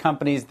medium-sized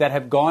companies that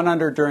have gone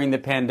under during the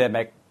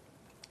pandemic,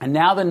 and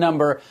now the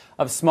number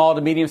of small to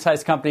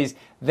medium-sized companies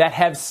that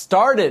have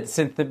started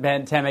since the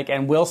pandemic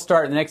and will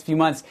start in the next few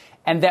months,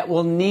 and that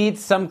will need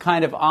some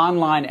kind of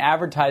online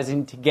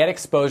advertising to get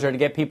exposure, to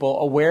get people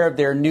aware of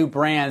their new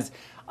brands.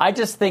 I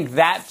just think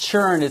that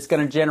churn is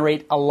going to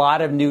generate a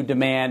lot of new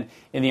demand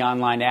in the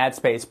online ad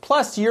space.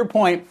 Plus, to your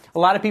point, a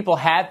lot of people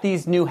have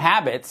these new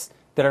habits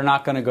that are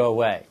not going to go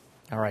away.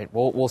 All right,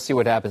 we'll see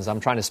what happens. I'm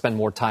trying to spend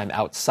more time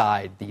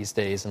outside these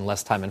days and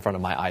less time in front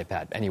of my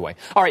iPad. Anyway,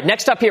 all right,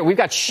 next up here, we've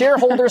got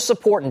shareholder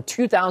support in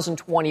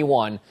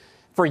 2021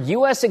 for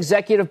U.S.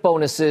 executive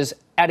bonuses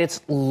at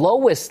its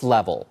lowest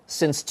level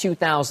since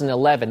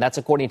 2011. That's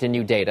according to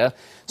new data.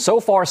 So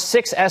far,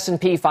 6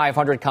 S&P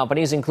 500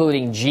 companies,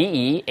 including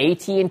GE,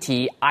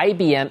 AT&T,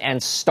 IBM, and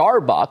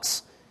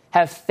Starbucks,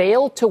 have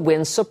failed to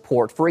win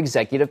support for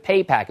executive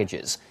pay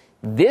packages.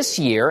 This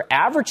year,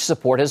 average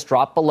support has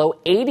dropped below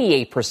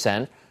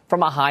 88%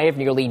 from a high of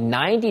nearly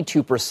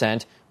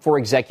 92% for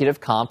executive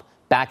comp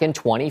back in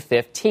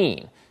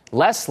 2015.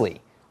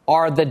 Leslie,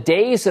 are the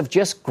days of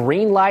just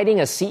greenlighting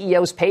a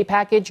CEO's pay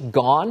package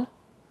gone?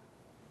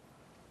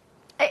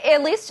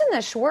 At least in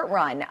the short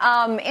run.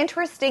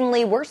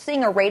 Interestingly, we're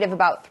seeing a rate of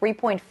about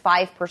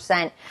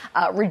 3.5%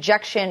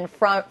 rejection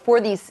for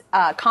these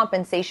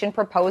compensation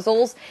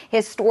proposals.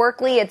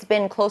 Historically, it's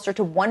been closer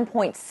to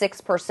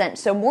 1.6%,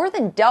 so more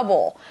than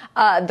double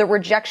the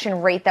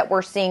rejection rate that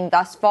we're seeing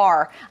thus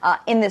far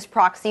in this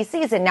proxy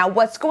season. Now,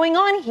 what's going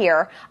on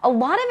here? A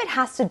lot of it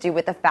has to do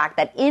with the fact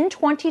that in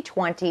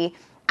 2020,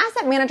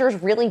 asset managers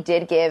really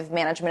did give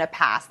management a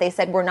pass. They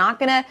said, we're not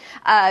going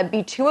to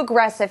be too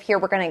aggressive here.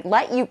 We're going to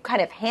let you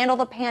kind of handle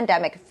the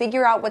pandemic,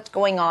 figure out what's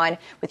going on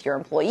with your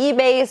employee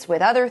base,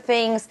 with other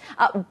things.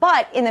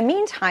 But in the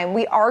meantime,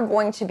 we are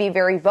going to be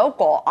very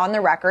vocal on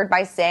the record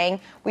by saying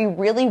we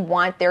really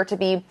want there to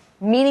be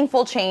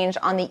meaningful change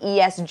on the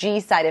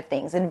ESG side of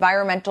things,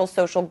 environmental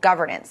social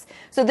governance.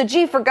 So the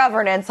G for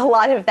governance, a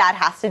lot of that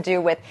has to do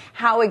with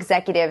how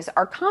executives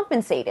are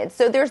compensated.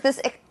 So there's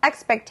this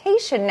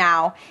expectation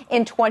now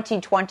in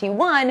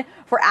 2021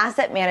 for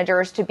asset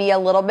managers to be a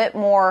little bit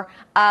more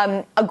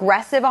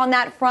aggressive on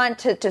that front,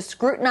 to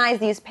scrutinize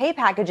these pay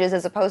packages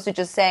as opposed to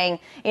just saying,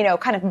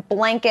 kind of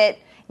blanket,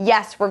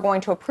 yes, we're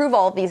going to approve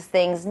all of these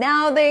things.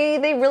 Now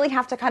they really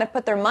have to kind of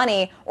put their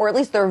money, or at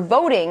least their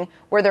voting,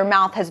 where their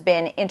mouth has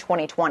been in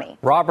 2020.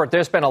 Robert,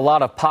 there's been a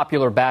lot of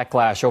popular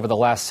backlash over the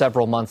last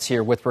several months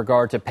here with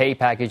regard to pay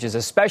packages,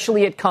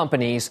 especially at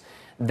companies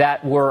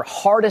that were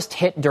hardest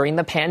hit during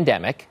the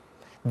pandemic,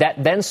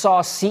 that then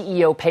saw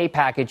CEO pay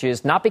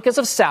packages, not because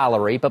of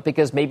salary, but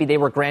because maybe they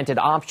were granted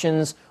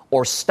options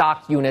or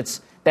stock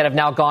units that have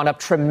now gone up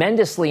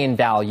tremendously in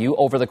value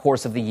over the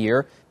course of the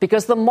year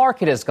because the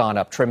market has gone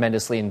up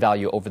tremendously in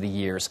value over the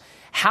years.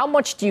 How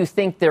much do you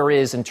think there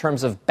is in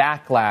terms of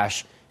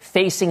backlash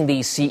facing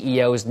these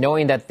CEOs,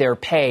 knowing that their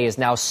pay is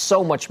now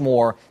so much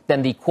more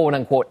than the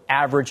quote-unquote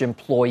average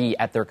employee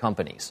at their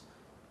companies?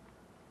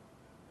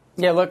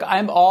 Yeah, look,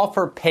 I'm all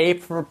for pay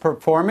for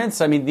performance.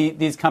 I mean,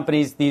 these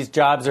companies, these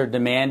jobs are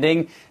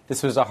demanding.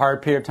 This was a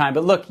hard period of time.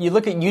 But look, you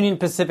look at Union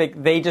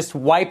Pacific, they just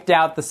wiped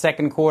out the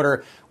second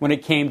quarter when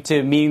it came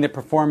to meeting the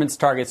performance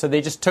target. So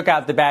they just took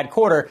out the bad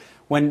quarter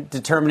when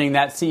determining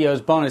that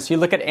CEO's bonus. You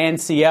look at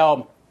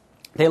NCL,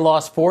 They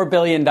lost $4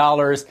 billion.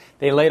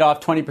 They laid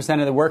off 20%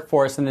 of the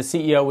workforce, and the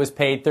CEO was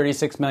paid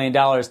 $36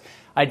 million.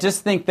 I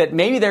just think that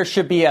maybe there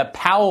should be a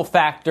Powell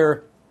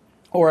factor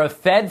or a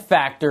Fed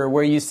factor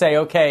where you say,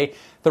 okay,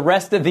 the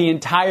rest of the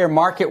entire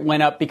market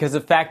went up because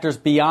of factors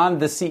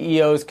beyond the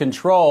CEO's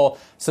control.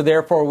 So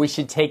therefore, we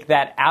should take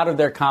that out of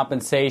their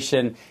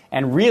compensation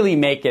and really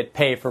make it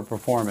pay for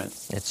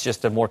performance. It's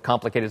just a more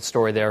complicated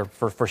story there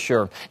for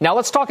sure. Now,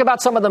 let's talk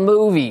about some of the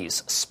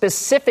movies,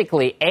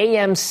 specifically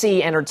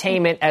AMC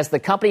Entertainment, as the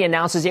company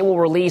announces it will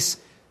release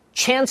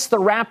Chance the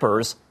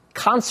Rapper's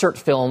concert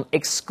film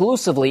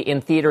exclusively in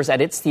theaters at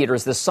its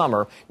theaters this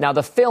summer. Now,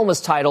 the film is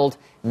titled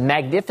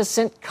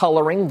Magnificent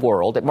Coloring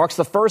World. It marks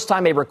the first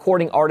time a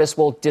recording artist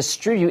will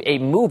distribute a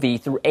movie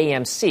through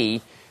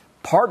AMC.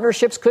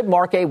 Partnerships could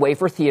mark a way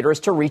for theaters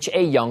to reach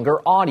a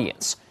younger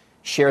audience.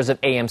 Shares of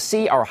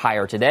AMC are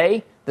higher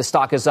today. The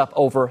stock is up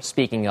over,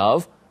 speaking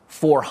of,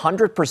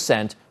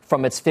 400%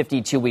 from its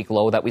 52-week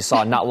low that we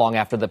saw not long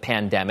after the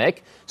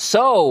pandemic.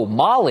 So,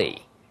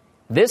 Molly,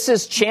 this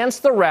is Chance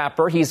the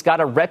Rapper. He's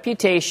got a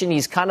reputation.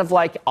 He's kind of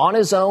like on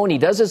his own. He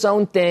does his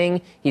own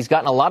thing. He's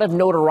gotten a lot of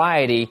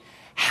notoriety.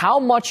 How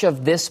much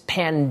of this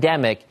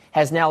pandemic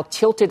has now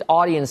tilted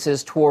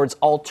audiences towards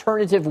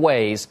alternative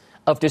ways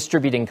of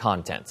distributing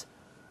content?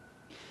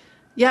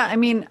 Yeah, I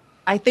mean,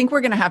 I think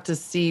we're going to have to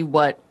see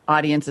what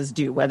audiences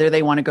do, whether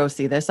they want to go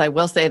see this. I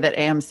will say that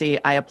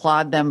AMC, I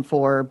applaud them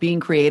for being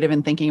creative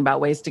and thinking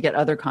about ways to get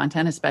other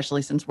content,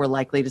 especially since we're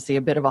likely to see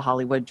a bit of a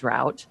Hollywood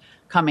drought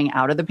coming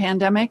out of the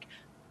pandemic.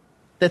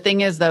 The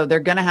thing is, though, they're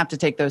going to have to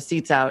take those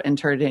seats out and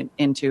turn it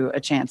into a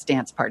Chance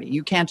dance party.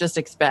 You can't just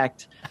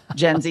expect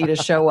Gen Z to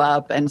show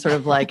up and sort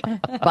of like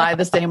buy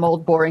the same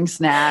old boring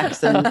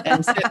snacks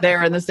and sit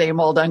there in the same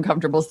old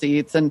uncomfortable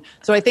seats. And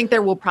so I think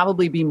there will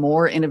probably be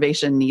more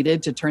innovation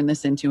needed to turn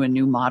this into a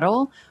new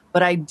model.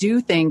 But I do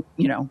think,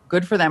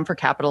 good for them for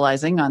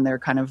capitalizing on their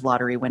kind of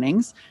lottery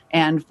winnings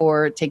and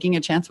for taking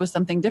a chance with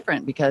something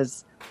different,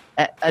 because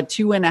a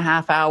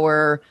 2.5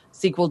 hour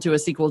sequel to a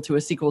sequel to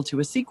a sequel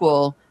to a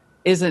sequel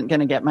isn't going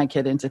to get my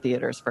kid into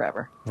theaters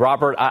forever.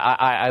 Robert,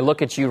 I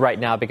look at you right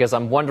now because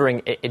I'm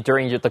wondering,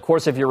 during the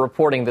course of your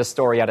reporting this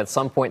story out at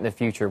some point in the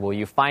future, will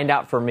you find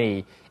out for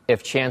me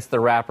if Chance the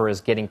Rapper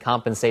is getting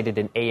compensated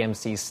in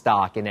AMC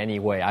stock in any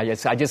way?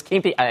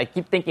 I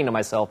keep thinking to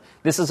myself,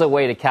 this is a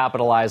way to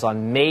capitalize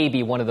on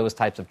maybe one of those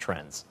types of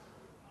trends.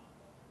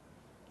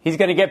 He's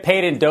going to get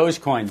paid in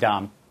Dogecoin,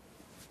 Dom.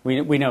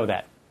 We know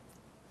that.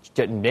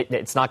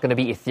 It's not going to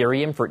be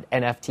Ethereum for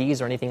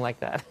NFTs or anything like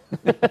that.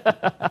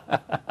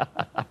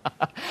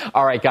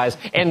 All right, guys.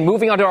 And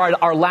moving on to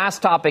our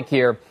last topic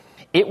here.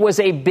 It was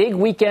a big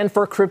weekend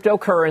for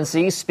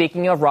cryptocurrency.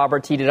 Speaking of,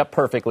 Robert teed it up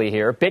perfectly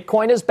here.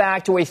 Bitcoin is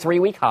back to a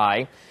 3-week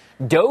high.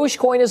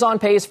 Dogecoin is on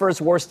pace for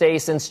its worst day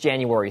since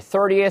January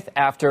 30th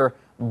after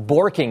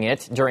borking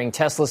it during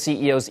Tesla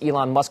CEO's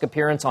Elon Musk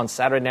appearance on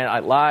Saturday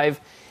Night Live.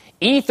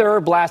 Ether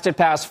blasted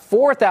past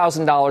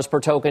 $4,000 per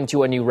token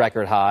to a new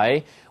record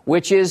high,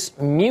 which is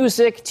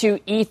music to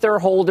Ether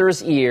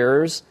holders'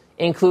 ears,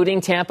 including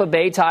Tampa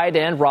Bay tight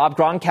end Rob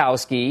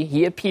Gronkowski.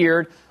 He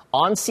appeared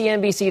on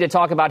CNBC to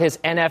talk about his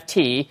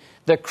NFT.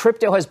 The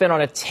crypto has been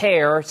on a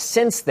tear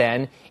since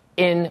then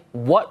in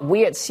what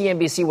we at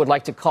CNBC would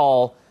like to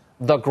call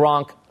the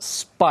Gronk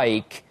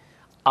spike.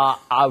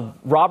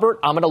 Robert,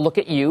 I'm going to look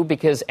at you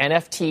because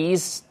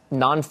NFTs,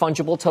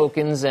 non-fungible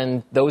tokens,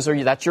 and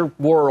that's your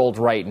world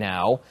right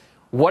now.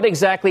 What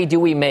exactly do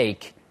we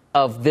make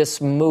of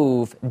this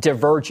move,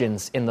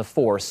 divergence in the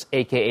force,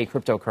 a.k.a.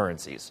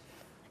 cryptocurrencies?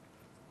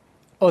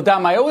 Oh,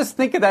 Dom, I always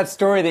think of that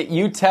story that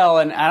you tell,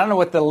 and I don't know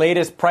what the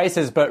latest price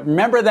is, but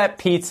remember that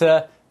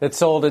pizza that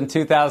sold in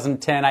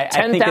 2010?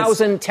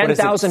 10,000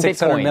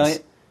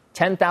 Bitcoins.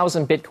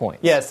 10,000 Bitcoins.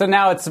 Yeah, so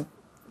now this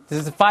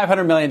is a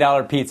 $500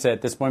 million pizza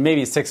at this point,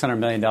 maybe $600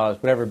 million,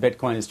 whatever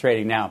Bitcoin is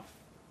trading now.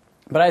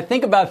 But I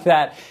think about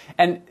that,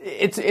 and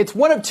it's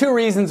one of two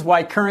reasons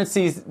why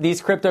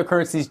these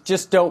cryptocurrencies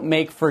just don't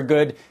make for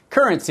good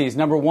currencies.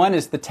 Number one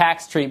is the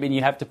tax treatment.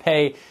 You have to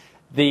pay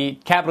the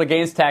capital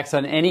gains tax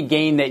on any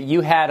gain that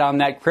you had on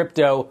that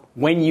crypto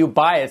when you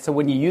buy it. So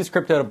when you use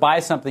crypto to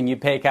buy something, you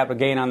pay a capital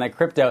gain on that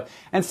crypto.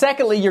 And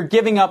secondly, you're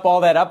giving up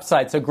all that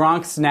upside. So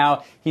Gronk's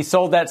now, he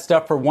sold that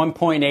stuff for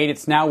 1.8.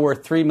 It's now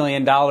worth $3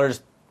 million.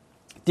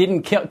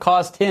 Didn't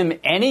cost him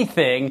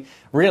anything,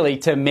 really,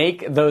 to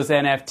make those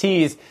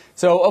NFTs.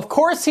 So, of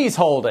course, he's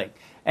holding.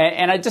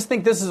 And I just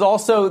think this is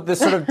also the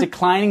sort of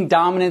declining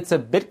dominance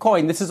of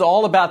Bitcoin. This is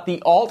all about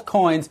the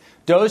altcoins,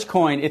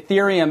 Dogecoin,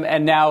 Ethereum,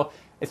 and now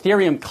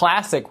Ethereum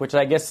Classic, which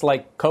I guess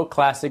like Coke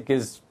Classic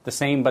is the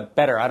same but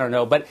better. I don't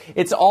know. But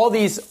it's all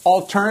these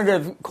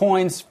alternative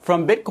coins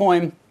from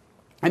Bitcoin,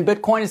 and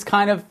Bitcoin is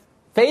kind of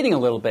fading a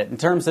little bit in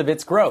terms of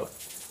its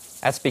growth.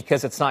 That's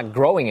because it's not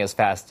growing as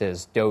fast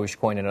as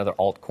Dogecoin and other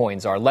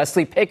altcoins are.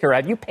 Leslie Picker,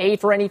 have you paid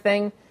for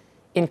anything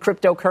in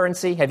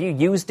cryptocurrency? Have you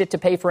used it to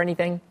pay for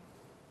anything?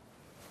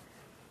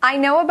 I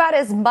know about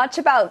as much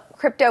about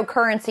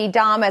cryptocurrency,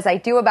 Dom, as I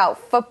do about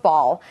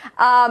football.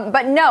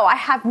 But no, I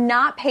have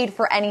not paid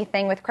for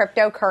anything with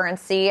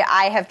cryptocurrency.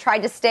 I have tried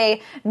to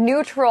stay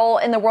neutral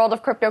in the world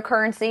of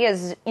cryptocurrency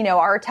as,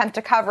 our attempt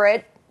to cover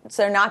it.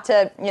 So not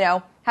to,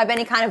 have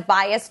any kind of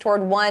bias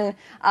toward one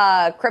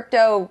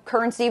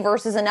cryptocurrency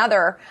versus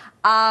another.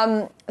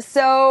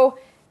 So,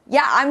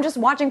 yeah, I'm just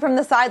watching from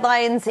the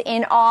sidelines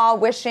in awe,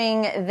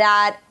 wishing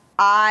that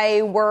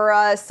I were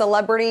a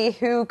celebrity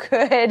who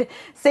could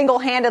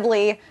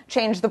single-handedly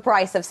change the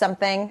price of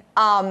something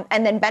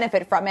and then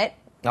benefit from it.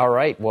 All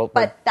right. Well,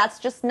 but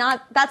that's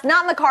not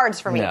in the cards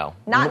for me. No.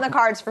 Not in the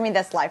cards for me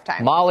this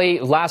lifetime. Molly,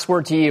 last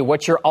word to you.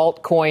 What's your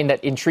altcoin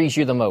that intrigues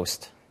you the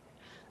most?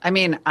 I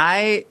mean,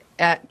 I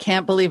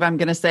can't believe I'm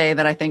going to say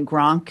that I think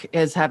Gronk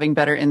is having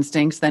better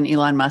instincts than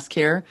Elon Musk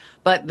here.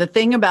 But the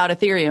thing about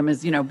Ethereum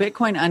is,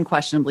 Bitcoin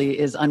unquestionably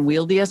is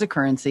unwieldy as a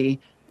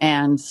currency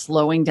and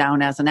slowing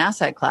down as an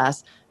asset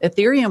class.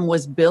 Ethereum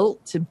was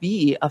built to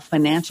be a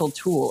financial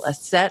tool, a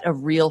set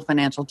of real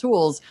financial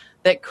tools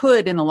that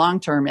could, in the long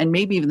term, and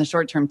maybe even the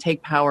short term,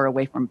 take power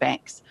away from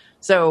banks.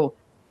 So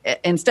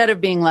instead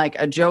of being like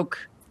a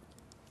joke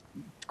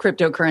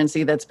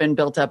cryptocurrency that's been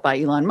built up by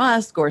Elon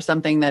Musk or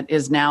something that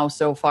is now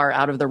so far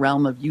out of the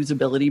realm of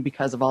usability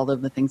because of all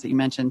of the things that you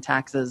mentioned,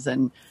 taxes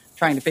and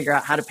trying to figure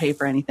out how to pay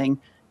for anything,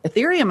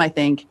 Ethereum, I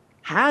think,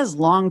 has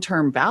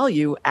long-term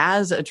value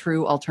as a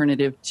true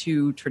alternative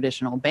to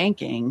traditional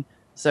banking.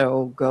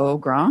 So go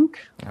Gronk.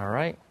 All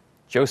right.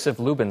 Joseph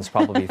Lubin's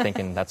probably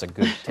thinking that's a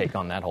good take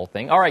on that whole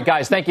thing. All right,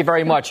 guys, thank you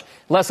very much.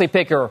 Leslie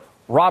Picker,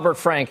 Robert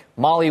Frank,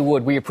 Molly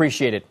Wood, we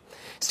appreciate it.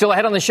 Still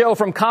ahead on the show,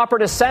 from copper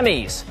to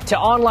semis to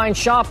online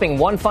shopping,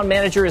 one fund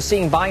manager is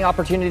seeing buying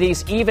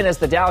opportunities even as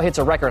the Dow hits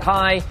a record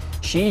high.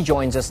 She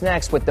joins us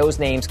next with those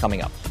names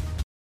coming up.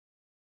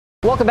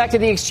 Welcome back to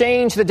The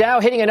Exchange. The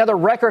Dow hitting another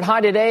record high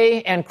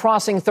today and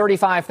crossing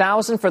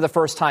 35,000 for the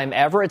first time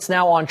ever. It's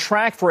now on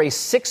track for a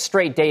sixth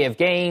straight day of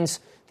gains.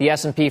 The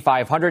S&P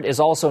 500 is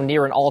also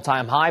near an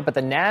all-time high, but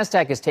the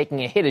Nasdaq is taking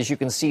a hit, as you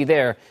can see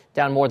there,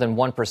 down more than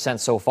 1%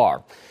 so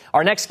far.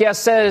 Our next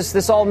guest says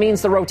this all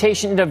means the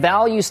rotation into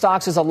value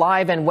stocks is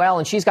alive and well,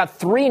 and she's got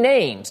three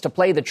names to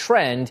play the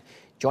trend.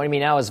 Joining me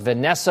now is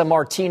Vanessa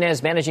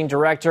Martinez, Managing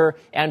Director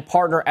and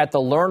Partner at the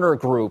Lerner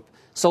Group.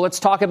 So let's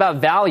talk about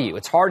value.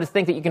 It's hard to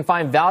think that you can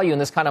find value in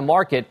this kind of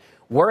market.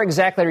 Where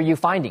exactly are you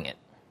finding it?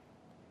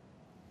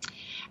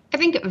 I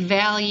think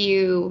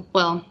value,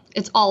 well,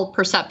 it's all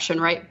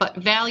perception, right? But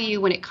value,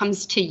 when it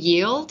comes to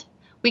yield,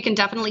 we can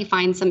definitely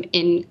find some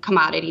in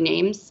commodity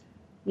names.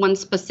 One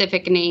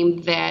specific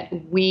name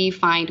that we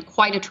find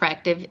quite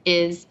attractive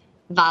is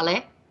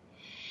Vale.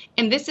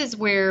 And this is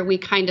where we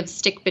kind of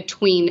stick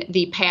between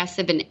the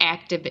passive and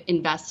active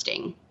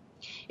investing.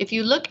 If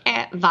you look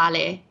at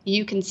Vale,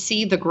 you can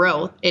see the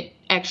growth. It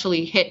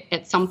actually hit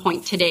at some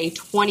point today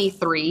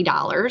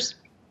 $23,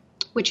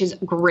 which is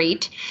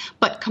great.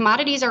 But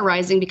commodities are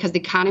rising because the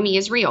economy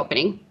is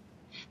reopening.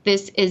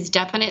 This is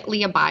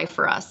definitely a buy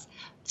for us.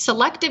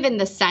 Selective in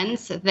the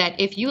sense that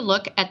if you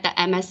look at the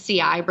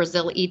MSCI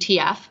Brazil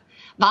ETF,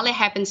 Vale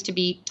happens to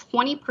be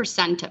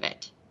 20% of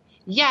it.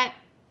 Yet,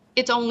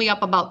 it's only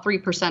up about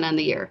 3% on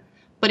the year.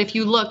 But if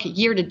you look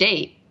year to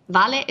date,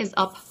 Vale is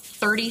up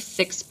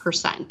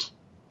 36%.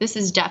 This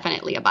is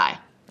definitely a buy.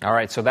 All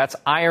right, so that's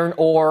iron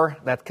ore.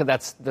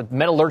 That's the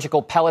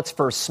metallurgical pellets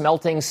for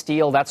smelting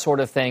steel, that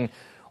sort of thing.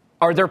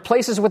 Are there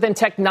places within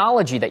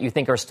technology that you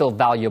think are still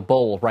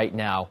valuable right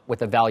now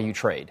with a value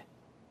trade?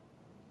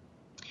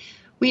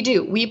 We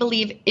do. We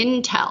believe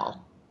Intel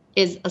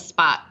is a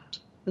spot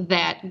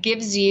that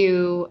gives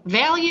you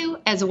value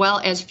as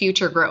well as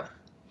future growth.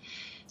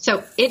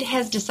 So it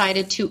has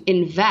decided to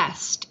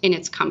invest in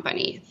its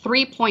company,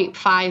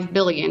 $3.5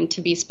 billion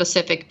to be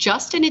specific,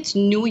 just in its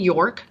New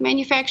York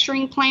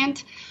manufacturing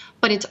plant,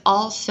 but it's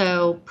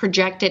also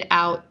projected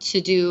out to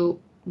do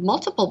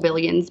multiple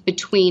billions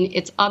between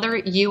its other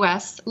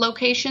U.S.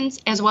 locations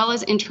as well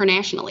as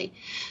internationally.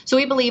 So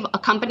we believe a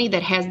company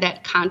that has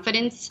that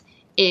confidence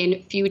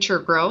in future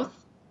growth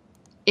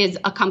is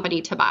a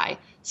company to buy,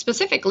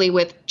 specifically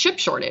with chip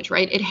shortage,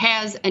 right? It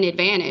has an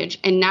advantage.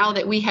 And now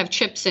that we have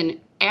chips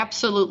in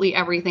absolutely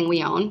everything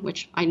we own,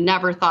 which I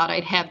never thought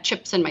I'd have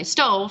chips in my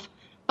stove,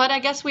 but I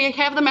guess we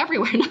have them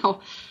everywhere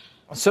now.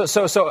 So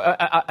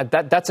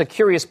that's a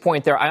curious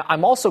point there.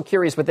 I'm also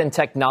curious within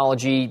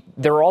technology.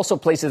 There are also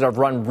places that have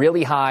run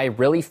really high,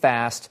 really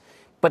fast,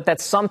 but that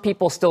some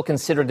people still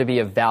consider to be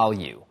of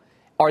value.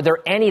 Are there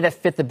any that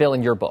fit the bill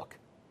in your book?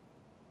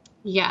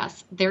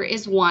 Yes, there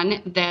is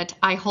one that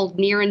I hold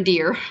near and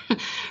dear.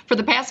 For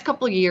the past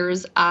couple of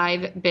years,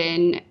 I've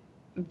been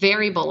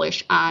very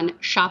bullish on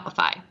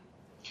Shopify.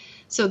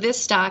 So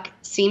this stock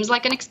seems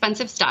like an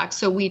expensive stock,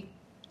 so we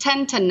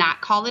tend to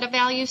not call it a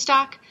value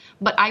stock,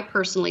 but I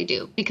personally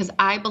do because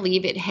I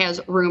believe it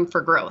has room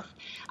for growth.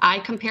 I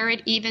compare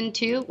it even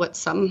to what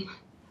some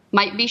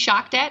might be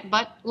shocked at,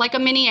 but like a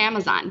mini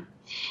Amazon.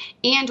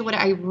 And what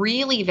I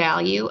really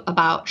value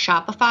about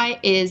Shopify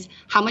is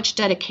how much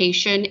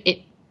dedication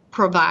it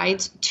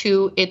provides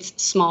to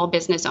its small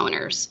business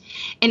owners.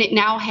 And it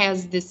now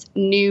has this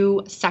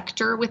new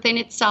sector within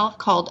itself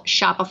called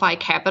Shopify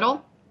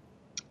Capital.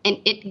 And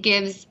it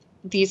gives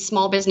these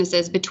small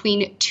businesses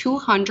between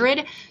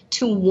 $200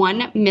 to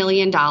 $1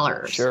 million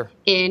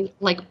in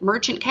like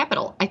merchant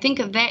capital. I think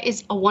that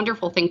is a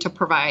wonderful thing to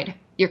provide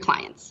your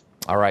clients.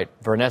 All right.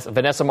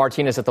 Vanessa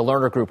Martinez at the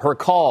Lerner Group. Her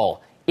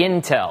call,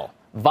 Intel,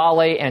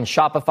 Vale, and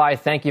Shopify.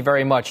 Thank you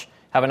very much.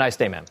 Have a nice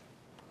day, ma'am.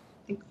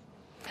 Thanks.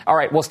 All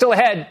right. Well, still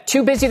ahead.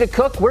 Too busy to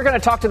cook? We're going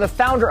to talk to the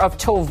founder of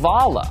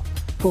Tovala,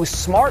 whose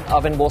smart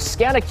oven will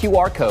scan a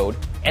QR code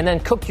and then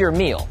cook your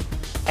meal.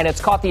 And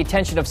it's caught the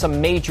attention of some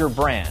major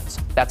brands.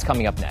 That's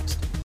coming up next.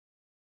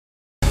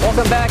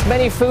 Welcome back.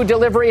 Many food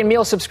delivery and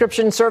meal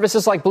subscription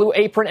services like Blue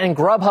Apron and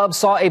Grubhub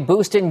saw a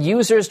boost in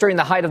users during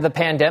the height of the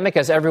pandemic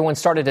as everyone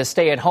started to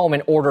stay at home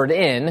and ordered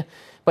in.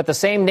 But the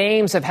same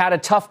names have had a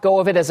tough go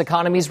of it as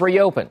economies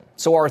reopen.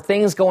 So are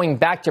things going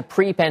back to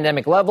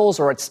pre-pandemic levels,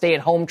 or are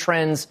stay-at-home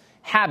trends,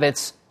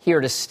 habits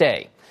here to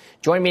stay?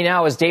 Joining me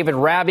now is David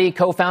Raby,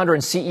 co-founder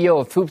and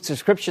CEO of food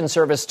subscription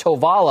service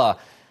Tovala.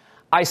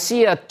 I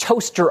see a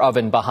toaster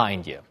oven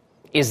behind you.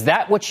 Is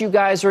that what you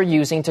guys are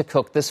using to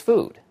cook this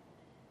food?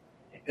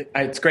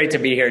 It's great to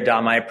be here,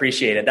 Dom. I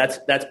appreciate it.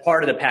 That's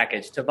part of the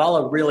package.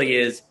 Tovala really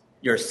is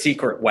your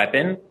secret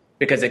weapon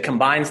because it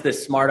combines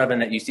this smart oven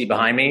that you see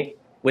behind me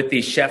with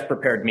these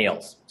chef-prepared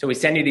meals. So we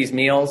send you these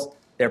meals.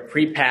 They're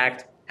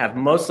pre-packed, have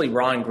mostly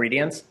raw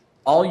ingredients.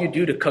 All you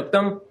do to cook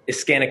them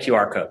is scan a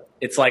QR code.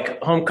 It's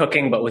like home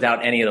cooking, but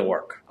without any of the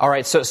work. All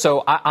right,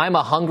 so I'm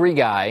a hungry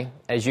guy,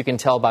 as you can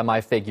tell by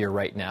my figure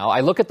right now.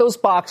 I look at those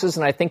boxes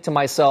and I think to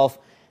myself,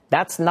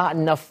 that's not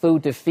enough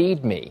food to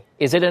feed me.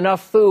 Is it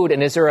enough food,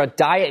 and is there a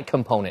diet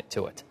component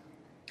to it?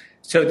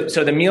 So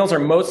the meals are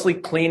mostly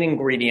clean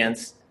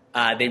ingredients.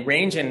 They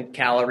range in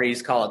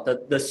calories. Call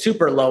it the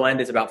super low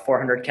end is about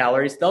 400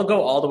 calories. They'll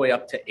go all the way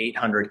up to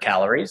 800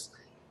 calories.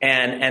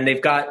 And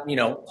they've got,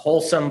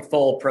 wholesome,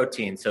 full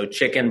protein. So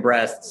chicken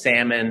breast,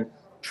 salmon,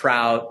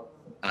 trout,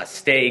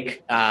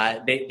 steak.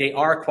 They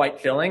are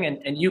quite filling,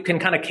 and you can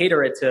kind of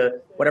cater it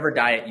to whatever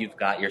diet you've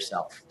got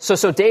yourself.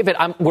 So David,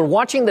 we're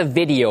watching the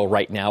video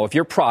right now of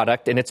your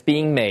product, and it's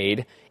being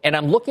made. And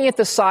I'm looking at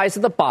the size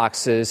of the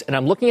boxes, and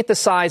I'm looking at the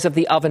size of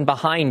the oven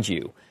behind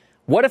you.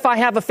 What if I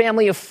have a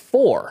family of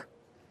 4?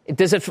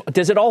 Does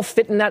it all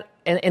fit in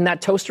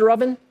that toaster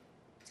oven?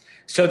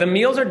 So the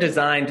meals are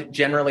designed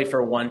generally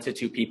for 1 to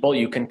 2 people.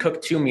 You can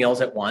cook 2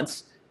 meals at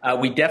once.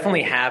 We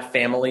definitely have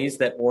families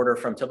that order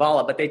from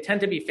Tovala, but they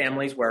tend to be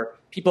families where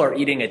people are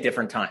eating at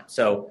different times.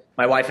 So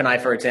my wife and I,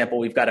 for example,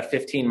 we've got a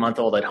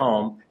 15-month-old at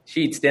home.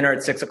 She eats dinner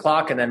at 6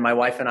 o'clock, and then my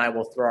wife and I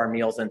will throw our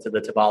meals into the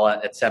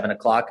Tovala at 7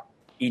 o'clock,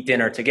 eat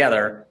dinner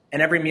together,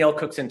 and every meal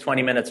cooks in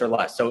 20 minutes or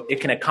less. So it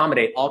can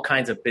accommodate all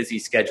kinds of busy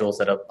schedules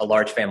that a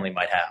large family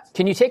might have.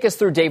 Can you take us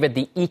through, David,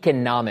 the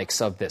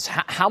economics of this?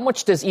 How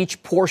much does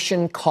each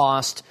portion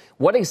cost?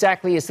 What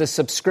exactly is the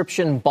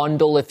subscription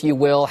bundle, if you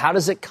will? How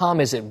does it come?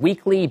 Is it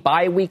weekly,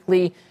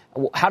 bi-weekly?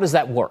 How does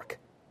that work?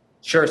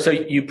 Sure. So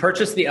you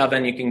purchase the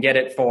oven. You can get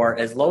it for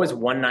as low as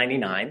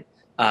 $199,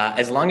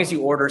 as long as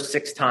you order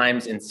 6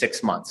 times in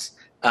 6 months.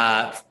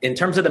 In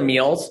terms of the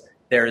meals,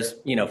 there's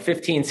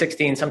 15,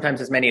 16,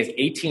 sometimes as many as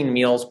 18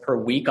 meals per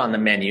week on the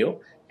menu,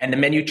 and the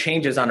menu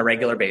changes on a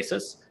regular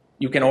basis.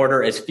 You can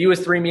order as few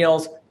as 3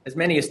 meals, as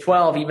many as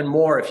 12, even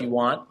more if you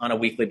want, on a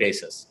weekly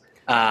basis.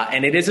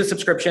 And it is a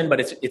subscription, but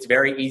it's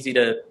very easy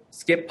to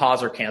skip,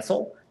 pause, or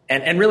cancel.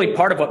 And really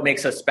part of what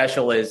makes us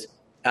special is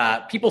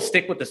people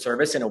stick with the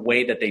service in a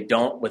way that they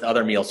don't with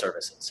other meal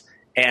services.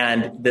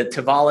 And the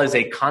Tovala is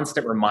a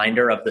constant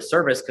reminder of the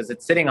service because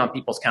it's sitting on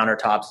people's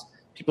countertops.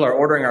 People are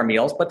ordering our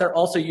meals, but they're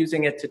also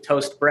using it to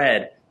toast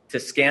bread, to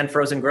scan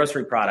frozen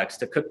grocery products,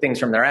 to cook things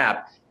from their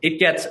app. It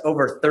gets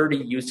over 30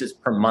 uses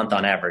per month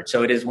on average.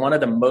 So it is one of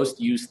the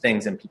most used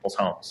things in people's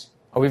homes.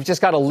 We've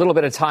just got a little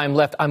bit of time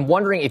left. I'm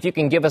wondering if you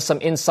can give us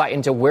some insight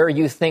into where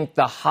you think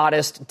the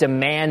hottest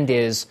demand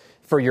is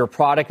for your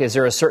product. Is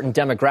there a certain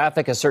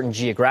demographic, a certain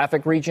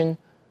geographic region?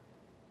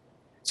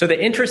 So the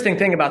interesting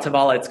thing about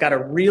Tovala, it's got a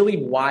really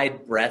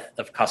wide breadth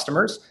of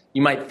customers.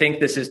 You might think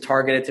this is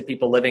targeted to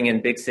people living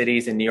in big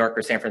cities in New York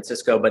or San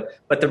Francisco,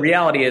 but the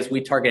reality is we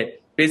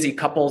target busy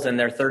couples in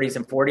their 30s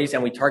and 40s,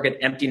 and we target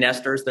empty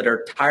nesters that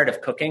are tired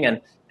of cooking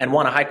and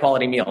want a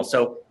high-quality meal.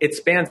 So it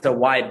spans a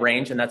wide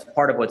range, and that's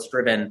part of what's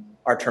driven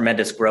our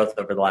tremendous growth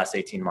over the last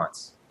 18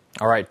 months.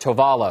 All right,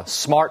 Tovala,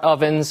 smart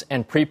ovens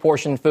and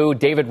pre-portioned food.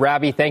 David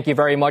Raby, thank you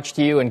very much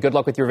to you, and good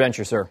luck with your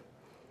venture, sir.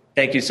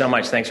 Thank you so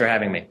much. Thanks for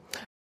having me.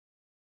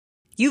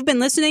 You've been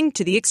listening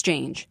to The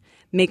Exchange.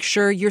 Make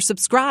sure you're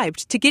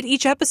subscribed to get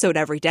each episode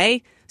every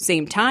day,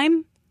 same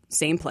time,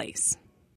 same place.